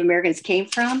Native Americans came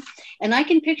from. And I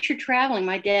can picture traveling.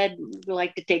 My dad would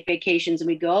like to take vacations and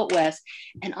we'd go out west.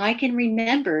 And I can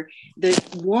remember the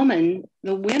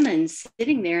women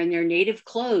sitting there in their native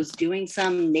clothes doing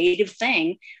some native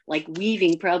thing, like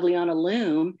weaving probably on a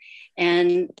loom.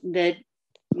 And that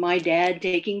my dad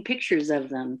taking pictures of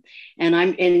them.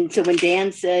 And so when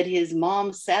Dan said his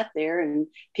mom sat there and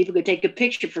people could take a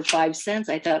picture for 5 cents,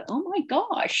 I thought, oh my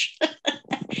gosh.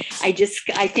 I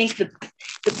think the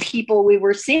people we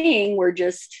were seeing were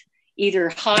just either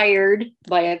hired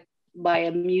by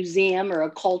a museum or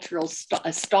a cultural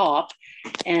stop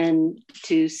and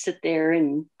to sit there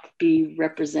and be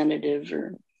representative,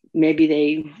 or maybe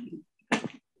they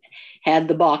had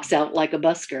the box out like a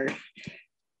busker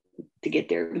to get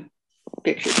their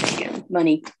picture taken,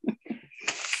 money.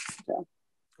 So,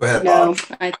 go ahead, no,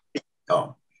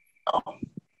 Bob.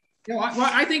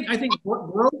 I think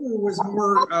Grover was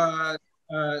more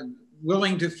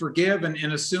willing to forgive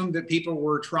and assume that people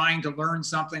were trying to learn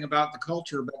something about the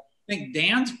culture. But I think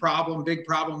Dan's big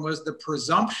problem was the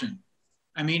presumption.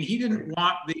 I mean, he didn't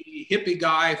want the hippie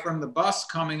guy from the bus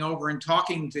coming over and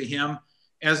talking to him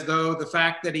as though the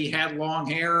fact that he had long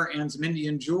hair and some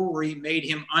Indian jewelry made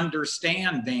him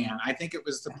understand Dan. I think it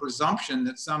was the presumption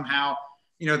that somehow,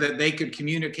 that they could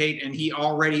communicate and he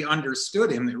already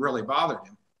understood him that really bothered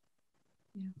him.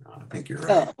 I think you're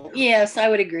right. Oh, yes, I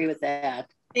would agree with that.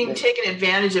 Being taken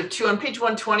advantage of too. On page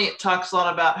 120, it talks a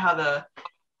lot about how the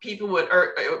people would,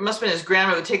 or it must have been his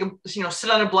grandma would take sit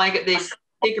on a blanket, they'd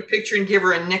take a picture and give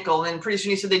her a nickel. And pretty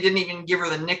soon he said they didn't even give her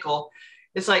the nickel.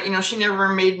 It's like, she never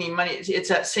made any money. It's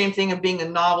that same thing of being a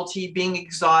novelty, being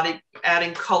exotic,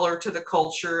 adding color to the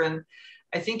culture. And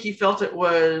I think he felt it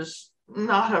was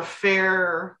not a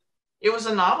fair, it was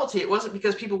a novelty. It wasn't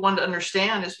because people wanted to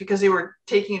understand. It's because they were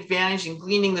taking advantage and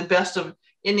gleaning the best of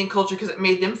Indian culture because it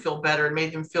made them feel better. It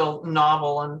made them feel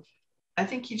novel. And I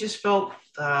think he just felt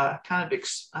taken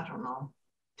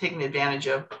advantage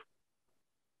of.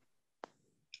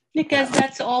 Because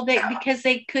that's all because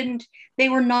they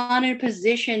were not in a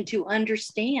position to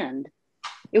understand.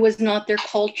 It was not their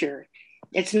culture.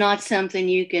 It's not something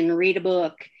you can read a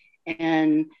book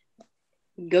and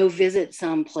go visit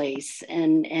someplace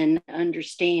and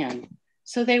understand.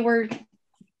 So they were,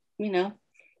 you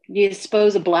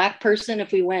suppose a Black person,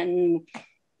 if we went and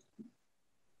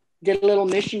did a little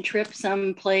mission trip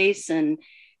someplace and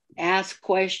asked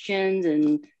questions,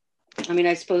 and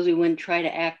I suppose we wouldn't try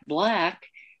to act Black,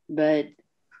 but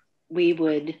we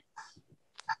would,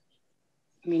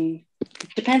 it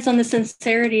depends on the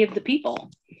sincerity of the people.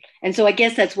 And so I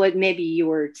guess that's what maybe you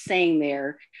were saying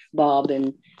there, Bob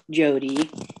and Jody,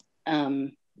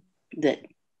 that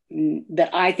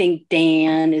I think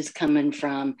Dan is coming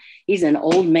from. He's an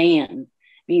old man.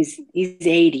 He's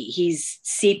 80. He's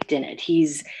seeped in it.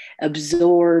 He's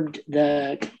absorbed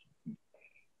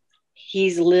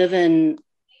he's living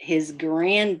his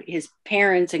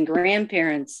parents and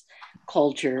grandparents'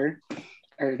 culture,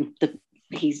 I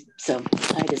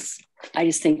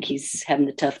just think he's having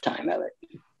a tough time of it.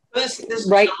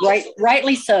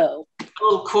 Rightly so. A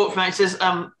little quote from it says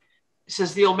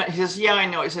the old man, he says, yeah, I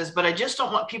know. He says, but I just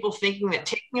don't want people thinking that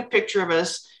taking a picture of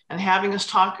us and having us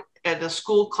talk at a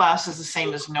school class is the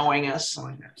same as knowing us,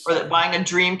 or that buying a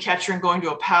dream catcher and going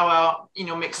to a powwow,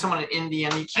 makes someone an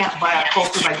Indian. You can't buy a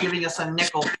culture by giving us a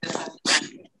nickel.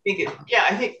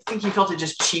 I think he felt it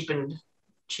just cheapened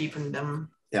them.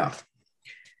 Yeah.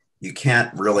 You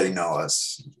can't really know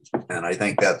us. And I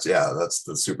think that's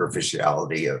the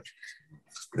superficiality of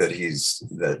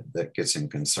that gets him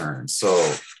concerned.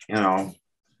 So,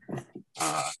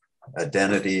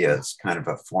 identity is kind of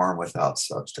a form without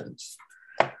substance.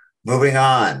 Moving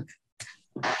on,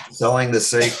 selling the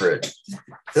sacred.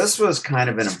 This was kind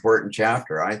of an important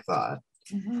chapter, I thought.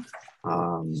 Mm-hmm.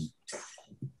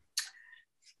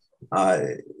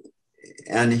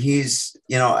 And he's,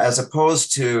 as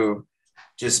opposed to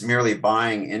just merely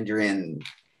buying Indian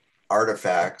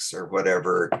artifacts or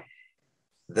whatever,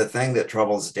 the thing that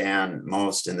troubles Dan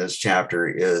most in this chapter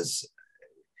is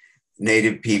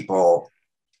Native people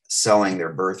selling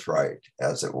their birthright,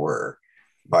 as it were,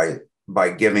 by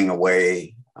giving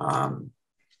away, by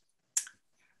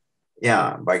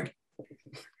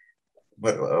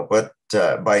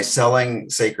selling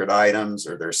sacred items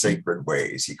or their sacred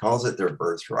ways. He calls it their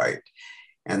birthright.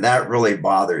 And that really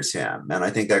bothers him. And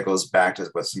I think that goes back to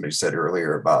what somebody said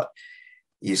earlier about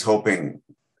he's hoping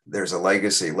there's a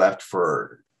legacy left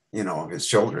for, his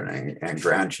children and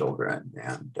grandchildren.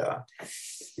 And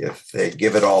if they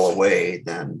give it all away,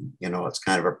 then, it's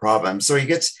kind of a problem. So he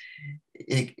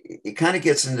kind of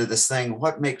gets into this thing,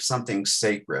 what makes something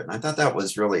sacred? And I thought that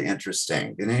was really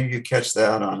interesting. Did any of you catch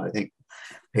that on, I think,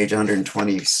 page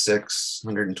 126,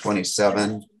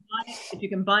 127? If you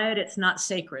can buy it, it's not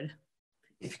sacred.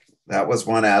 That was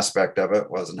one aspect of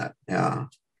it, wasn't it? Yeah.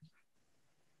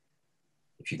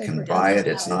 If you can buy it,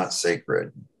 it's not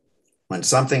sacred. When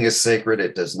something is sacred,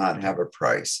 it does not have a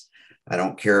price. I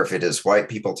don't care if it is white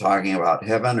people talking about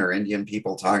heaven or Indian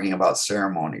people talking about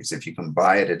ceremonies. If you can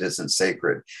buy it, it isn't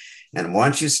sacred. And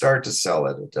once you start to sell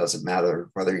it, it doesn't matter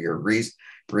whether your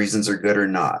reasons are good or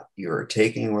not. You are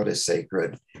taking what is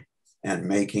sacred and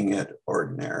making it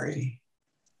ordinary.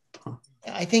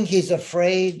 I think he's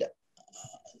afraid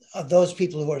of those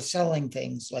people who are selling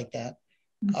things like that,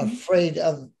 afraid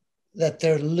of that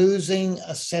they're losing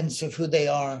a sense of who they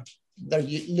are. They're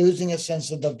losing a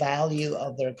sense of the value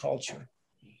of their culture.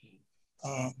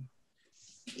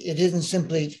 it isn't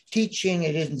simply teaching,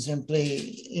 it isn't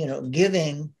simply,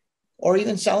 giving or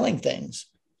even selling things,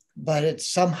 but it's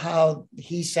somehow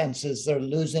he senses they're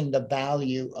losing the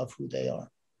value of who they are.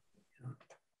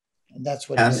 And that's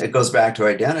what. And it goes back to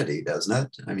identity, doesn't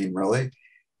it? I mean, really?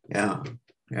 Yeah.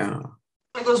 Yeah.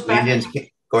 It goes back.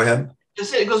 Go ahead.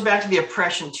 Just it goes back to the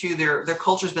oppression too. Their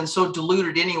culture's been so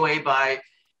diluted anyway by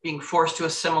being forced to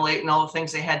assimilate and all the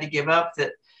things they had to give up,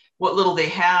 that what little they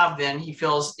have then he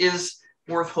feels is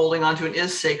worth holding on to and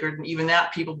is sacred. And even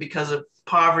that people, because of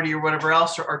poverty or whatever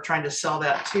else, are trying to sell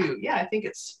that too. Yeah, I think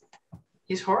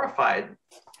he's horrified.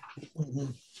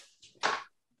 Mm-hmm.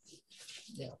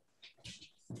 Yeah.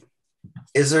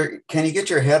 Can you get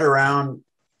your head around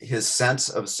his sense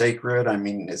of sacred? I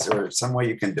mean, is there some way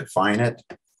you can define it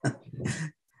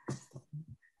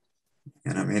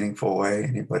in a meaningful way?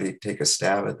 Anybody take a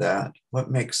stab at that?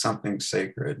 What makes something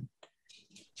sacred?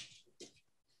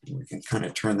 We can kind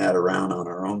of turn that around on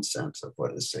our own sense of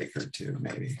what is sacred too,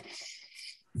 maybe.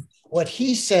 What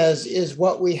he says is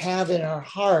what we have in our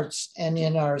hearts and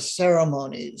in our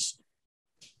ceremonies.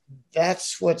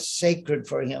 That's what's sacred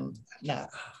for him. Now,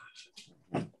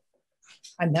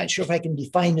 I'm not sure if I can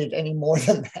define it any more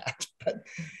than that, but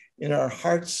in our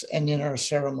hearts and in our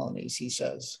ceremonies, he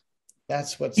says.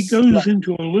 That's what's. He goes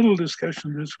into a little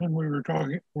discussion this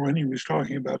when he was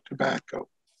talking about tobacco.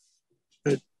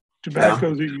 That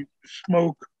tobacco that you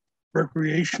smoke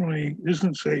recreationally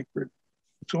isn't sacred.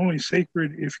 It's only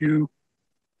sacred if you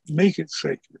make it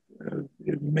sacred.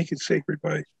 Make it sacred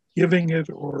by giving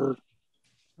it or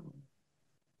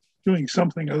doing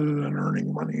something other than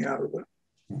earning money out of it.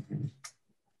 Mm-hmm.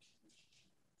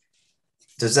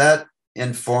 Does that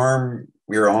inform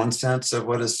your own sense of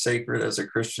what is sacred as a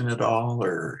Christian at all,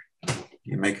 or do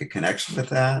you make a connection with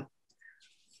that?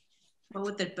 Well,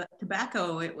 with the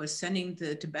tobacco, it was sending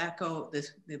the tobacco, the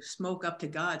smoke up to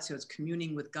God, so it's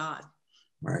communing with God.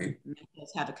 Right. And it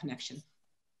does have a connection.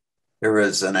 There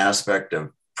was an aspect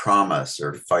of promise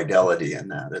or fidelity in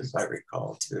that, as I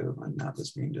recall, too, when that was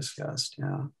being discussed.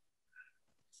 Yeah.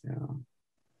 Yeah.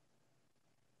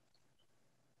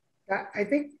 I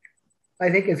think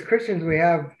as Christians, we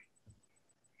have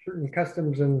certain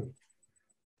customs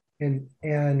and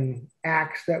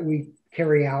acts that we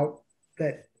carry out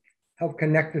that help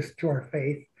connect us to our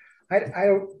faith.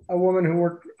 A woman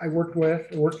who I worked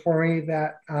for me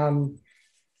that, and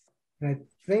I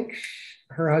think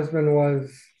her husband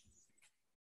was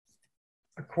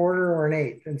a quarter or an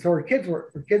eighth. And so her kids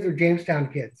are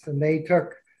Jamestown kids, and they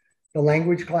took the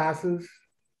language classes,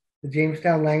 the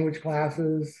Jamestown language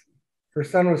classes. Her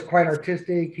son was quite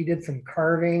artistic. He did some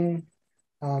carving,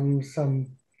 some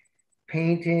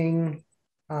painting,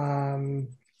 but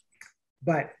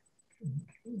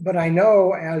I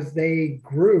know as they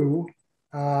grew,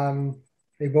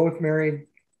 they both married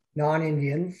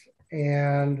non-Indians,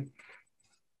 and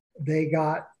they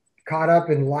got caught up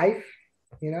in life,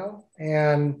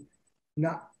 and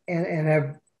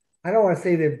have, I don't want to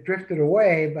say they've drifted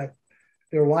away, but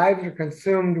their lives are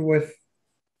consumed with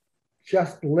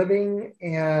just living,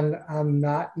 and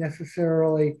not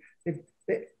necessarily,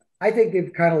 I think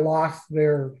they've kind of lost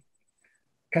their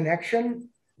connection.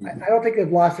 I don't think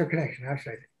they've lost their connection,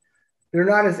 actually. They're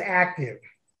not as active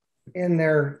in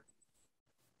their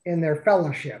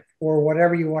fellowship, or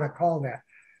whatever you want to call that,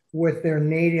 with their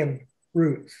native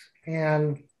roots.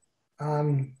 And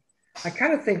I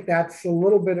kind of think that's a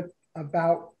little bit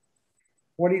about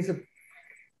what he's,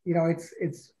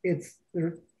 it's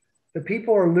the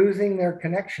people are losing their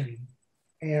connection.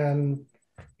 And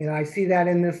I see that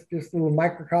in this little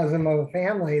microcosm of a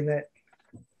family, that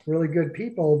really good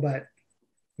people, but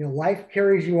life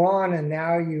carries you on, and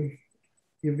now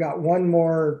you've got one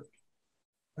more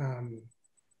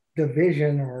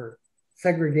division or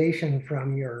segregation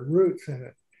from your roots,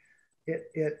 and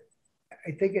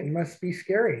I think it must be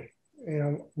scary.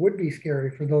 Would be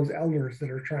scary for those elders that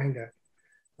are trying to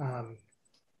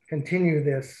continue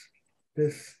this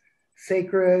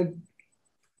sacred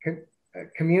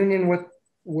communion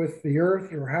with the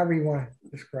earth, or however you want to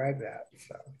describe that.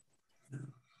 So.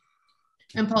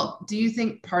 And Paul, do you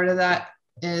think part of that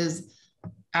is,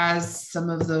 as some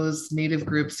of those native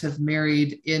groups have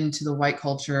married into the white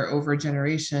culture over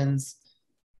generations,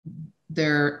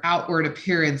 their outward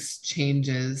appearance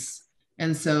changes?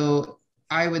 And so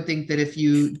I would think that if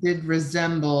you did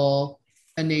resemble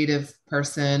a native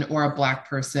person or a Black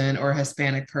person or a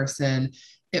Hispanic person,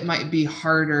 it might be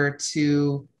harder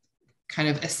to kind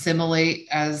of assimilate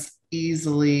as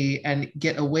easily and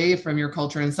get away from your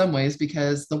culture in some ways,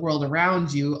 because the world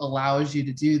around you allows you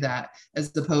to do that,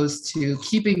 as opposed to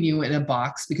keeping you in a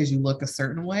box because you look a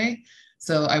certain way.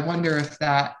 So I wonder if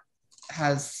that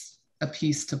has a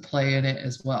piece to play in it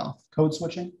as well. Code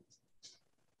switching?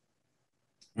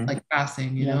 Like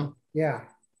passing, you know? Yeah.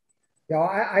 Yeah,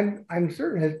 I'm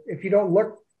certain that if you don't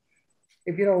look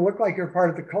like you're part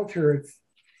of the culture,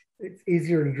 it's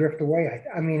easier to drift away.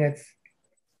 I mean, it's,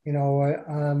 you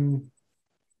know,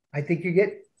 I think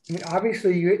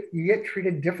obviously you get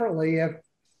treated differently if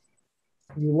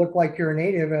you look like you're a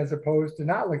native as opposed to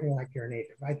not looking like you're a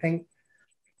native. I think,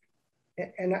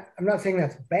 and I'm not saying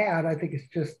that's bad. I think it's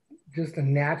just a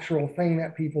natural thing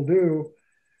that people do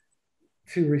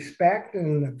to respect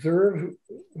and observe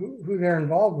who they're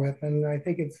involved with. And I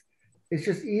think it's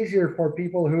just easier for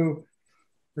people who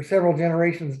are several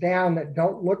generations down that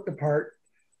don't look the part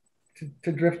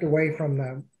to drift away from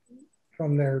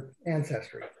their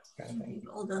ancestry. Kind of thing.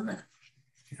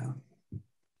 Yeah.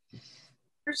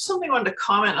 There's something I wanted to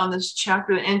comment on this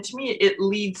chapter, and to me it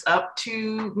leads up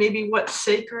to maybe what's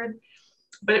sacred,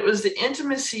 but it was the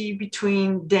intimacy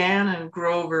between Dan and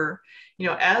Grover, you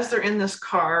know, as they're in this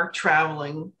car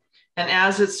traveling, and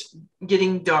as it's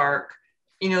getting dark,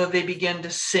 you know, they begin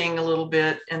to sing a little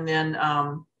bit, and then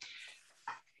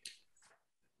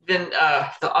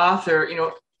the author, you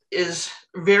know, is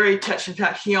very touched. In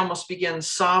fact, he almost begins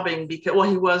sobbing because, well,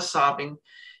 he was sobbing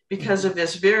because of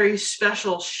this very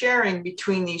special sharing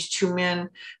between these two men,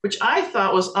 which I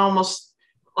thought was almost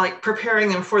like preparing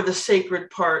them for the sacred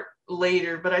part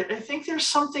later. But I think there's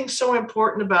something so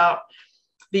important about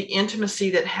the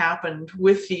intimacy that happened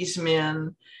with these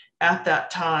men at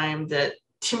that time that,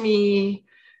 to me,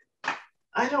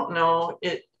 I don't know,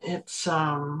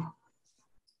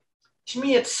 to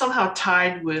me, it's somehow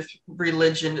tied with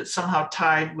religion. It's somehow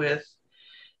tied with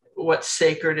what's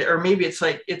sacred, or maybe it's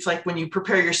like when you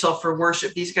prepare yourself for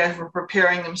worship. These guys were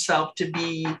preparing themselves to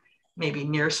be maybe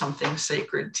near something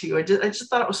sacred too. I just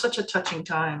thought it was such a touching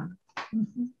time.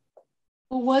 Mm-hmm.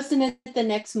 Well, wasn't it the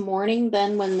next morning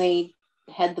then when they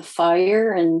had the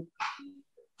fire and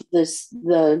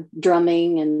the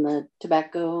drumming and the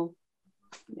tobacco?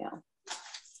 Yeah.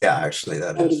 Yeah, actually,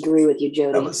 I would agree with you,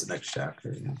 Jody. That was the next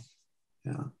chapter.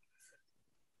 Yeah.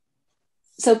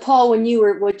 So, Paul, what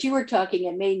you were talking,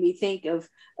 it made me think of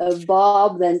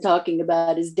Bob then talking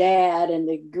about his dad and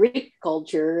the Greek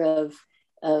culture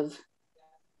of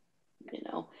you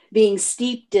know, being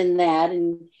steeped in that.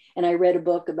 And I read a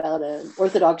book about an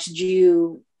Orthodox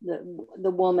Jew, the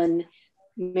woman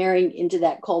marrying into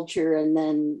that culture and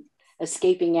then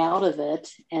escaping out of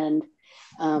it. And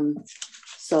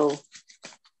so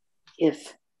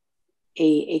if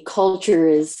a culture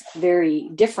is very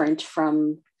different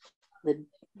from the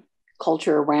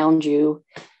culture around you,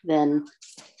 then,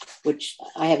 which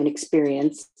I haven't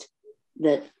experienced,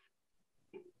 that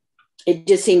it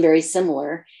just seemed very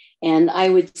similar. And I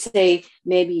would say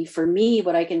maybe for me,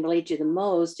 what I can relate to the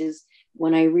most is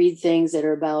when I read things that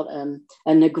are about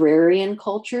an agrarian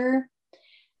culture,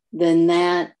 then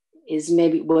that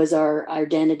was our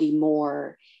identity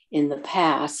more in the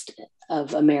past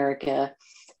of America,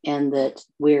 and that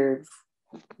we're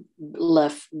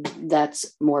left,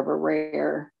 that's more of a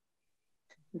rare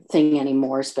thing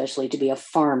anymore, especially to be a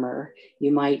farmer.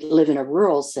 You might live in a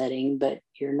rural setting, but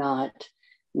you're not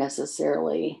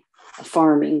necessarily a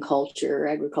farming culture,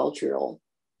 agricultural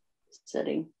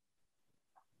setting.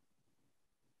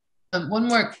 One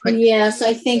more quick. Yes,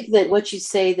 I think that what you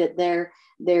say that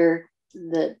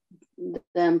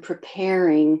them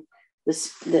preparing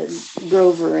the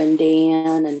Grover and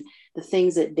Dan, and the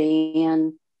things that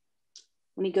Dan,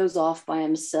 when he goes off by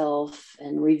himself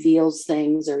and reveals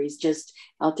things, or he's just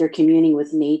out there communing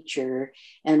with nature,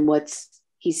 and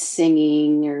he's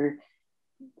singing, or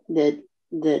that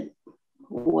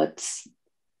what's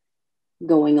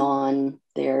going on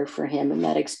there for him in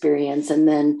that experience, and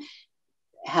then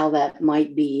how that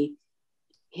might be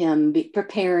him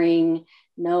preparing,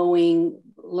 knowing,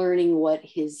 learning what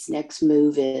his next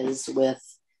move is with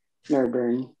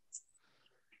Nurburn,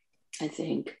 I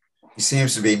think. He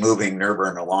seems to be moving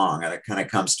Nurburn along, and it kind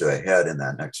of comes to a head in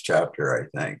that next chapter,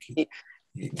 I think.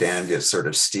 Dan gets sort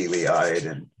of steely-eyed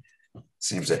and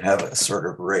seems to have a sort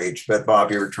of rage. But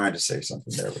Bob, you were trying to say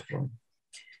something there before.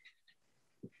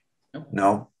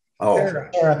 No?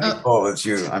 Oh, it's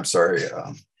you. I'm sorry,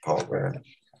 Paul. Go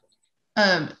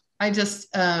ahead. I just,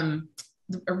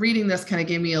 reading this kind of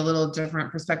gave me a little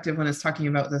different perspective when it's talking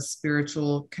about the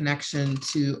spiritual connection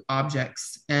to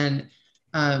objects. And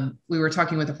we were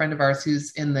talking with a friend of ours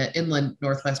who's in the Inland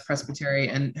Northwest Presbytery,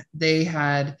 and they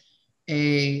had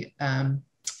a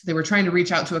they were trying to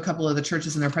reach out to a couple of the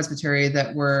churches in their presbytery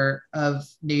that were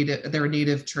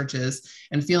native churches,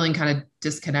 and feeling kind of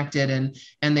disconnected.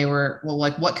 And they were, well,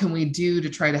 like, what can we do to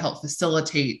try to help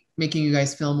facilitate making you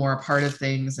guys feel more a part of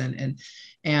things? And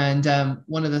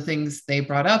one of the things they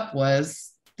brought up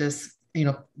was this, you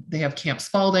know, they have Camp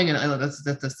Spalding, and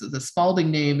the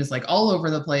Spalding name is like all over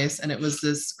the place. And it was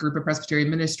this group of Presbyterian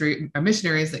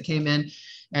missionaries that came in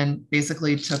and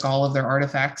basically took all of their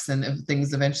artifacts, and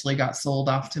things eventually got sold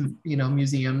off to, you know,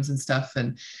 museums and stuff.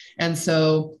 And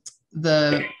so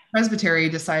the presbytery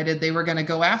decided they were going to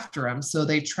go after them. So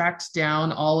they tracked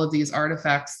down all of these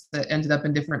artifacts that ended up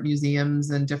in different museums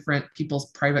and different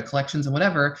people's private collections and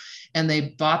whatever. And they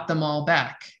bought them all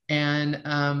back and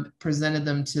presented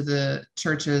them to the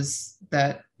churches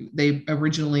that they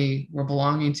originally were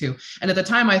belonging to. And at the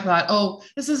time I thought, oh,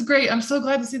 this is great. I'm so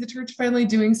glad to see the church finally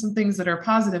doing some things that are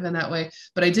positive in that way.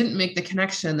 But I didn't make the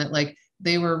connection that, like,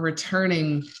 they were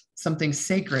returning something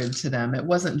sacred to them. It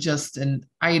wasn't just an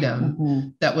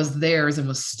item that was theirs and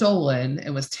was stolen,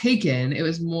 it was taken. It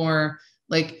was more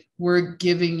like, we're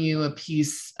giving you a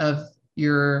piece of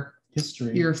your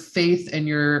history, your faith and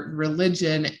your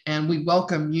religion, and we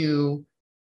welcome you,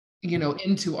 you know,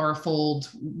 into our fold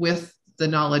with the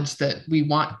knowledge that we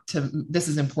want to, this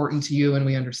is important to you, and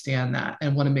we understand that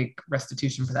and want to make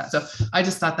restitution for that. So I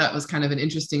just thought that was kind of an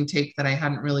interesting take that I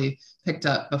hadn't really picked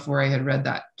up before I had read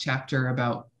that chapter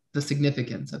about the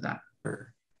significance of that.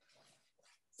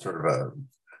 Sort of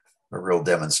a real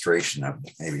demonstration of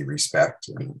maybe respect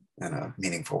in a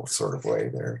meaningful sort of way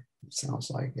there. It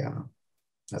sounds like, yeah,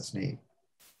 that's neat.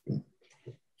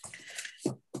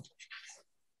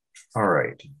 All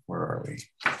right, where are we?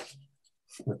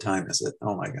 What time is it?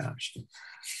 Oh my gosh,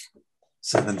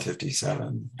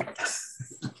 7:57.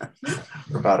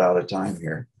 We're about out of time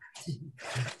here.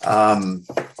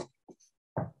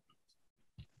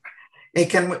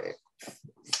 Hey,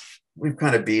 we've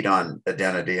kind of beat on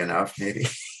identity enough, maybe.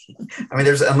 I mean,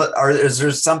 is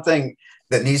there something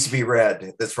that needs to be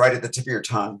read that's right at the tip of your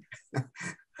tongue?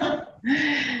 Go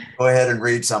ahead and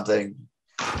read something.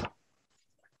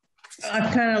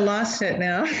 I've kind of lost it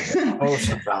now. Oh,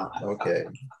 she found it. Okay.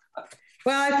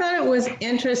 Well, I thought it was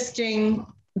interesting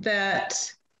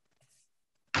that,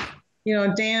 you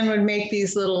know, Dan would make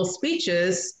these little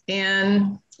speeches,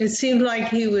 and it seemed like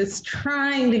he was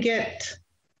trying to get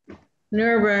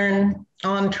Nurburn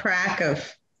on track of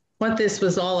what this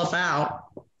was all about.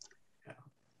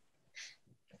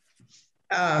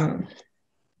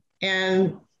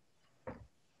 And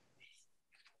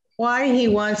why he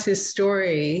wants his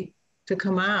story to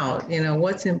come out, you know,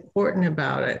 what's important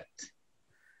about it.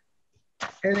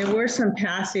 And there were some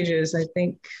passages, I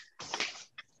think.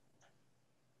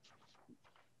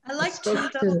 I like too,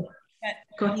 though,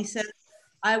 that he said,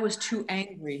 I was too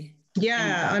angry.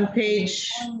 Yeah, on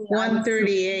page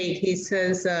 138, he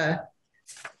says,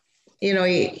 you know,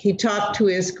 he talked to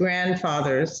his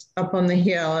grandfathers up on the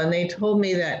hill, and they told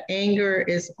me that anger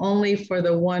is only for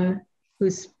the one who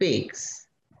speaks.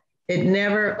 It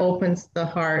never opens the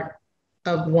heart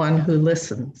of one who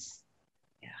listens.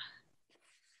 Yeah.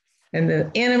 And the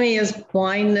enemy is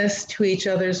blindness to each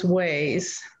other's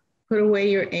ways. Put away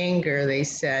your anger, they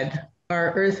said.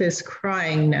 Our earth is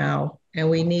crying now, and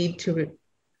we need to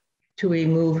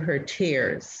remove her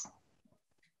tears.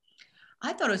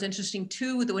 I thought it was interesting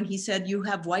too that when he said, you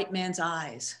have white man's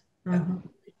eyes. Mm-hmm.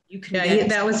 You can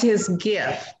that was his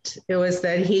gift. It was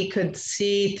that he could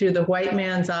see through the white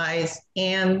man's eyes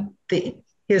and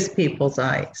his people's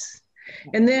eyes.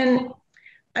 And then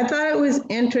I thought it was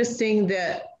interesting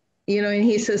that, you know, and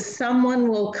he says, someone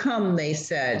will come, they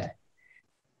said.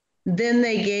 Then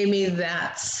they gave me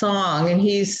that song, and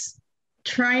he's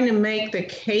trying to make the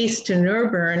case to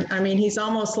Nurburn. I mean, he's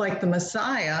almost like the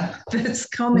Messiah that's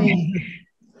coming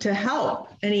to help,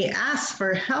 and he asks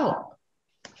for help,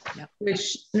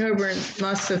 which Nurburn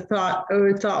must have thought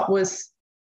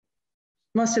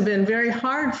must have been very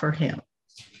hard for him,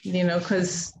 you know,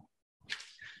 because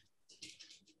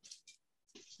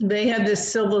they had this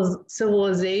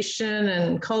civilization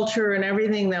and culture and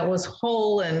everything that was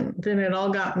whole, and then it all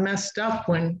got messed up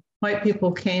when white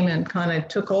people came and kind of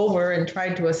took over and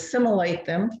tried to assimilate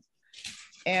them.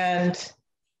 And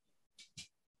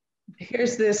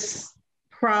here's this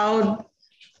proud,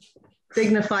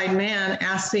 dignified man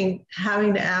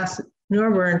having to ask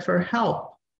Nurburn for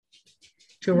help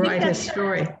to write his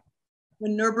story.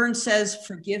 When Nurburn says,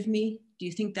 forgive me, do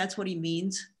you think that's what he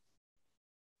means?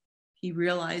 He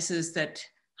realizes that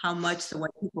how much the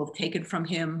white people have taken from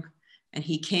him, and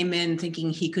he came in thinking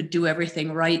he could do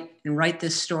everything right and write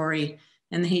this story.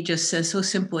 And then he just says so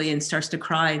simply and starts to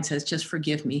cry and says, just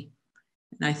forgive me.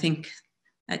 And I think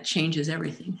that changes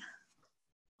everything.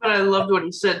 But I loved what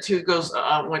he said too. It goes,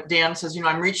 what Dan says, you know,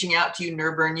 I'm reaching out to you,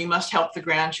 Nurburn. You must help the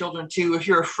grandchildren too. If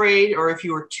you're afraid or if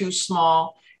you are too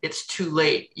small, it's too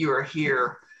late. You are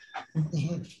here.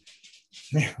 Kind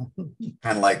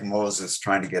of like Moses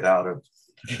trying to get out of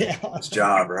his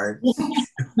job, right?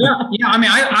 Yeah. I mean,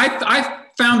 I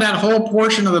found that whole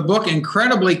portion of the book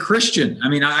incredibly Christian. I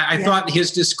mean, I thought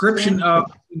his description of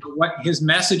what his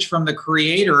message from the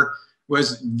Creator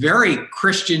was very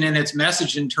Christian in its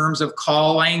message in terms of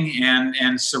calling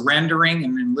and surrendering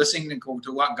and listening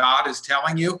to what God is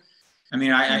telling you. I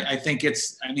mean, I think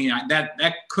it's, I mean,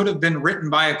 that could have been written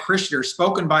by a Christian or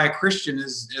spoken by a Christian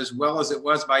as well as it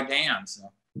was by Dan.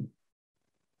 So.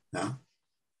 Yeah.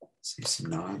 See some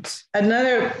nods.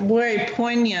 Another very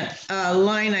poignant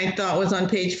line I thought was on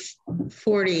page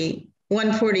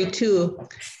 142.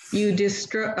 You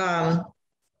destroy,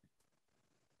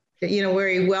 you know, where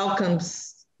he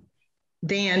welcomes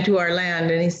Dan to our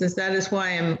land, and he says, "That is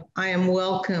why I am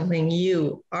welcoming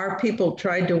you. Our people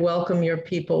tried to welcome your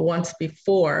people once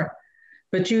before,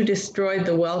 but you destroyed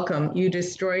the welcome. You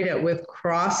destroyed it with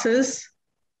crosses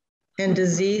and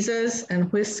diseases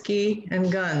and whiskey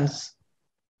and guns."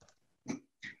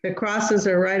 The crosses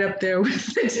are right up there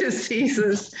with the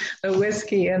diseases, the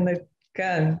whiskey and the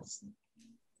guns.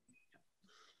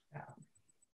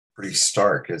 Pretty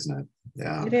stark, isn't it?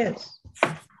 Yeah. It is.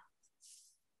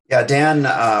 Yeah, Dan,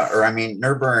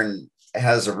 Nurburn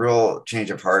has a real change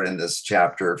of heart in this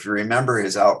chapter. If you remember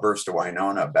his outburst to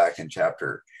Winona back in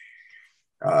chapter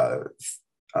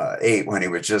 8, when he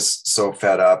was just so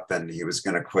fed up and he was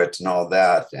going to quit and all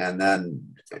that. And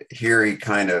then here he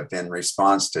kind of, in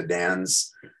response to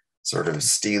Dan's sort of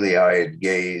steely-eyed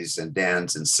gaze and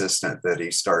Dan's insistent that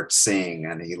he start seeing,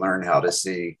 and he learned how to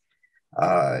see,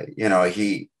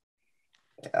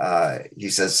 he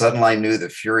says, "Suddenly I knew the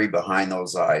fury behind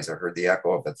those eyes. I heard the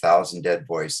echo of 1,000 dead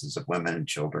voices of women and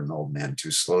children and old men,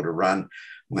 too slow to run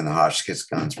when the Hotchkiss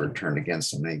guns were turned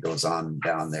against him." And he goes on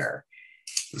down there.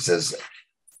 He says,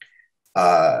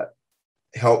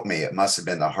 "Help me." It must have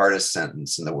been the hardest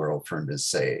sentence in the world for him to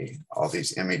say. All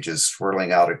these images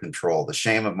swirling out of control. The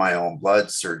shame of my own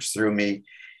blood surged through me.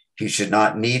 He should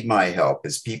not need my help.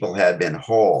 His people had been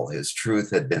whole. His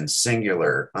truth had been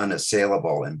singular,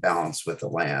 unassailable, in balance with the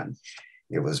land.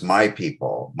 It was my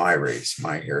people, my race,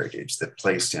 my heritage that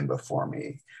placed him before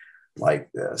me like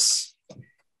this.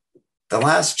 The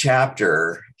last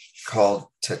chapter, called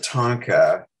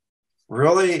Tatanka,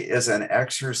 really is an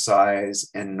exercise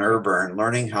in Nurburn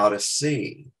learning how to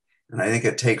see. And I think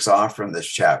it takes off from this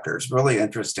chapter. It's really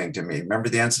interesting to me. Remember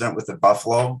the incident with the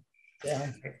buffalo?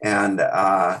 Yeah. And,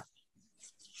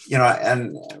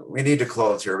 and we need to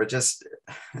close here, but just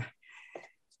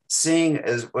seeing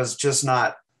was just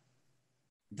not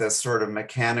the sort of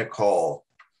mechanical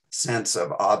sense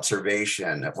of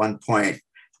observation. At one point,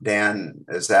 Dan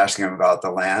is asking him about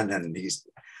the land, and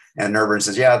Nurburn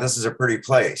says, "Yeah, this is a pretty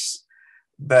place."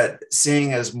 But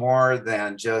seeing is more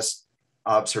than just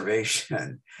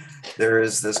observation. There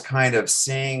is this kind of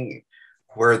seeing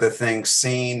where the thing's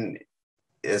seen,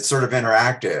 it's sort of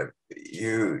interactive.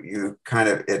 You kind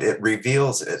of, it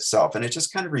reveals itself. And it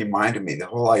just kind of reminded me, the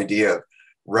whole idea of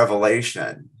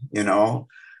revelation,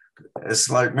 it's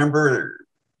like, remember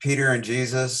Peter and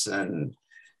Jesus, and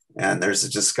there's a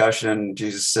discussion.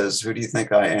 Jesus says, "Who do you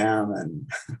think I am?"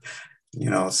 And, he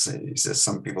says,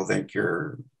 "Some people think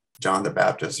you're John the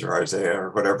Baptist or Isaiah or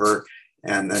whatever."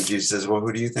 And then Jesus says, "Well,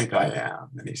 who do you think I am?"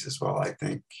 And he says, "Well, I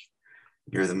think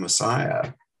you're the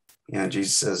Messiah." And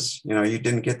Jesus says, "You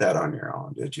didn't get that on your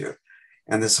own, did you?"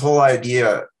 And this whole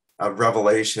idea of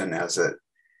revelation as it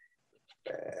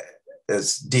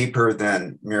is deeper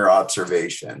than mere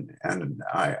observation. And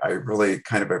I really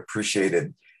kind of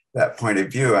appreciated that point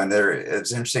of view. And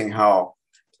it's interesting how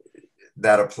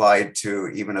that applied to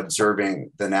even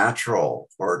observing the natural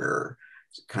order,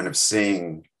 kind of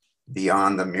seeing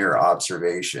beyond the mere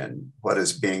observation, what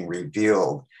is being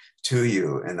revealed to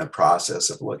you in the process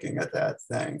of looking at that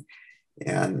thing.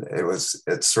 And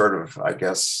it's sort of, I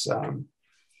guess,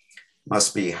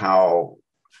 must be how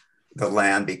the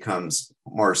land becomes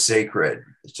more sacred.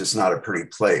 It's just not a pretty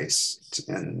place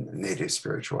in Native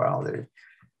spirituality,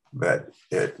 but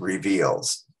it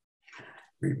reveals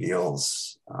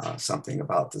something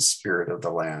about the spirit of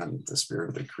the land, the spirit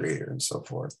of the Creator, and so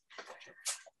forth.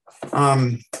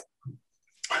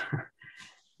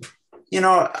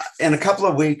 In a couple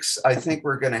of weeks, I think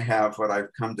we're going to have what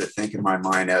I've come to think in my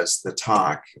mind as the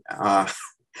talk.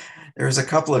 There's a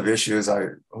couple of issues I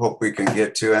hope we can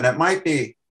get to, and it might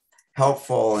be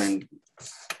helpful. And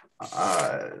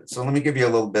so let me give you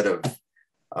a little bit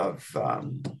of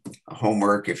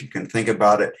homework, if you can think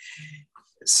about it.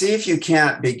 see if you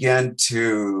can't begin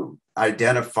to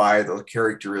identify the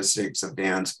characteristics of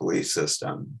Dan's belief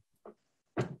system.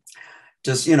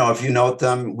 Just, you know, if you note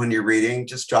them when you're reading,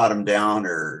 just jot them down,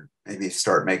 or maybe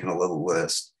start making a little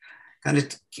list. Kind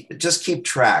of just keep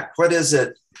track. What is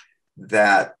it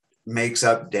that makes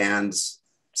up Dan's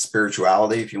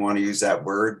spirituality, if you want to use that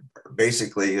word?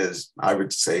 Basically, I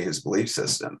would say his belief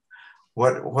system.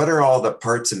 What are all the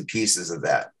parts and pieces of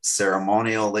that?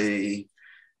 Ceremonially,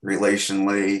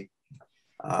 relationally,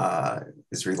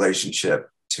 his relationship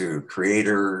to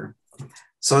Creator.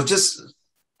 So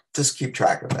just keep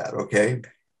track of that, okay?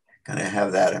 Kind of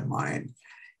have that in mind.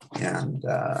 And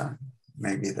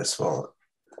maybe this will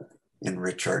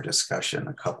enrich our discussion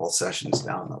a couple sessions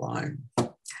down the line.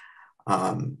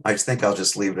 I think I'll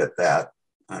just leave it at that.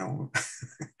 I don't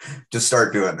just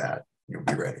start doing that. You'll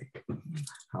be ready.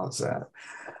 How's that?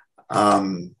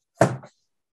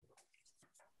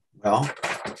 Well,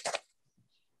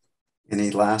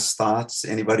 any last thoughts?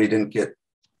 Anybody didn't get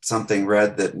something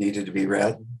read that needed to be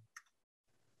read?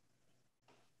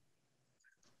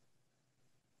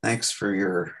 Thanks for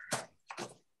your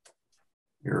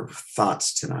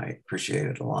thoughts tonight. Appreciate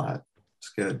it a lot. It's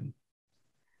good.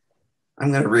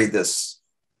 I'm going to read this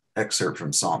excerpt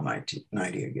from Psalm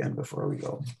 90 again before we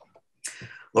go.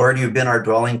 Lord, you've been our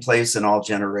dwelling place in all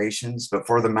generations.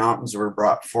 Before the mountains were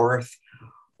brought forth,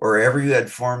 or ever you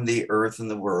had formed the earth and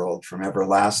the world, from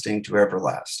everlasting to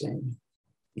everlasting,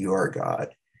 you are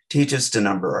God. Teach us to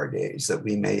number our days, that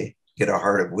we may get a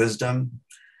heart of wisdom.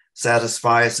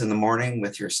 Satisfy us in the morning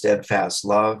with your steadfast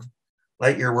love.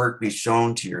 Let your work be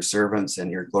shown to your servants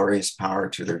and your glorious power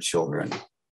to their children.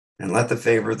 And let the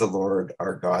favor of the Lord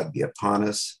our God be upon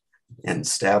us, and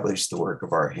establish the work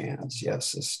of our hands.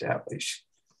 Yes, establish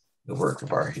the work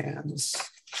of our hands.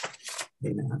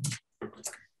 Amen.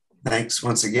 Thanks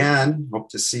once again. Hope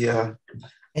to see you.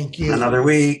 Thank you. Another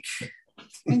week.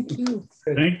 Thank you.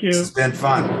 Thank you. It's been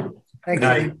fun. Thank Good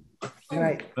night. you. Good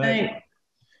night. Right.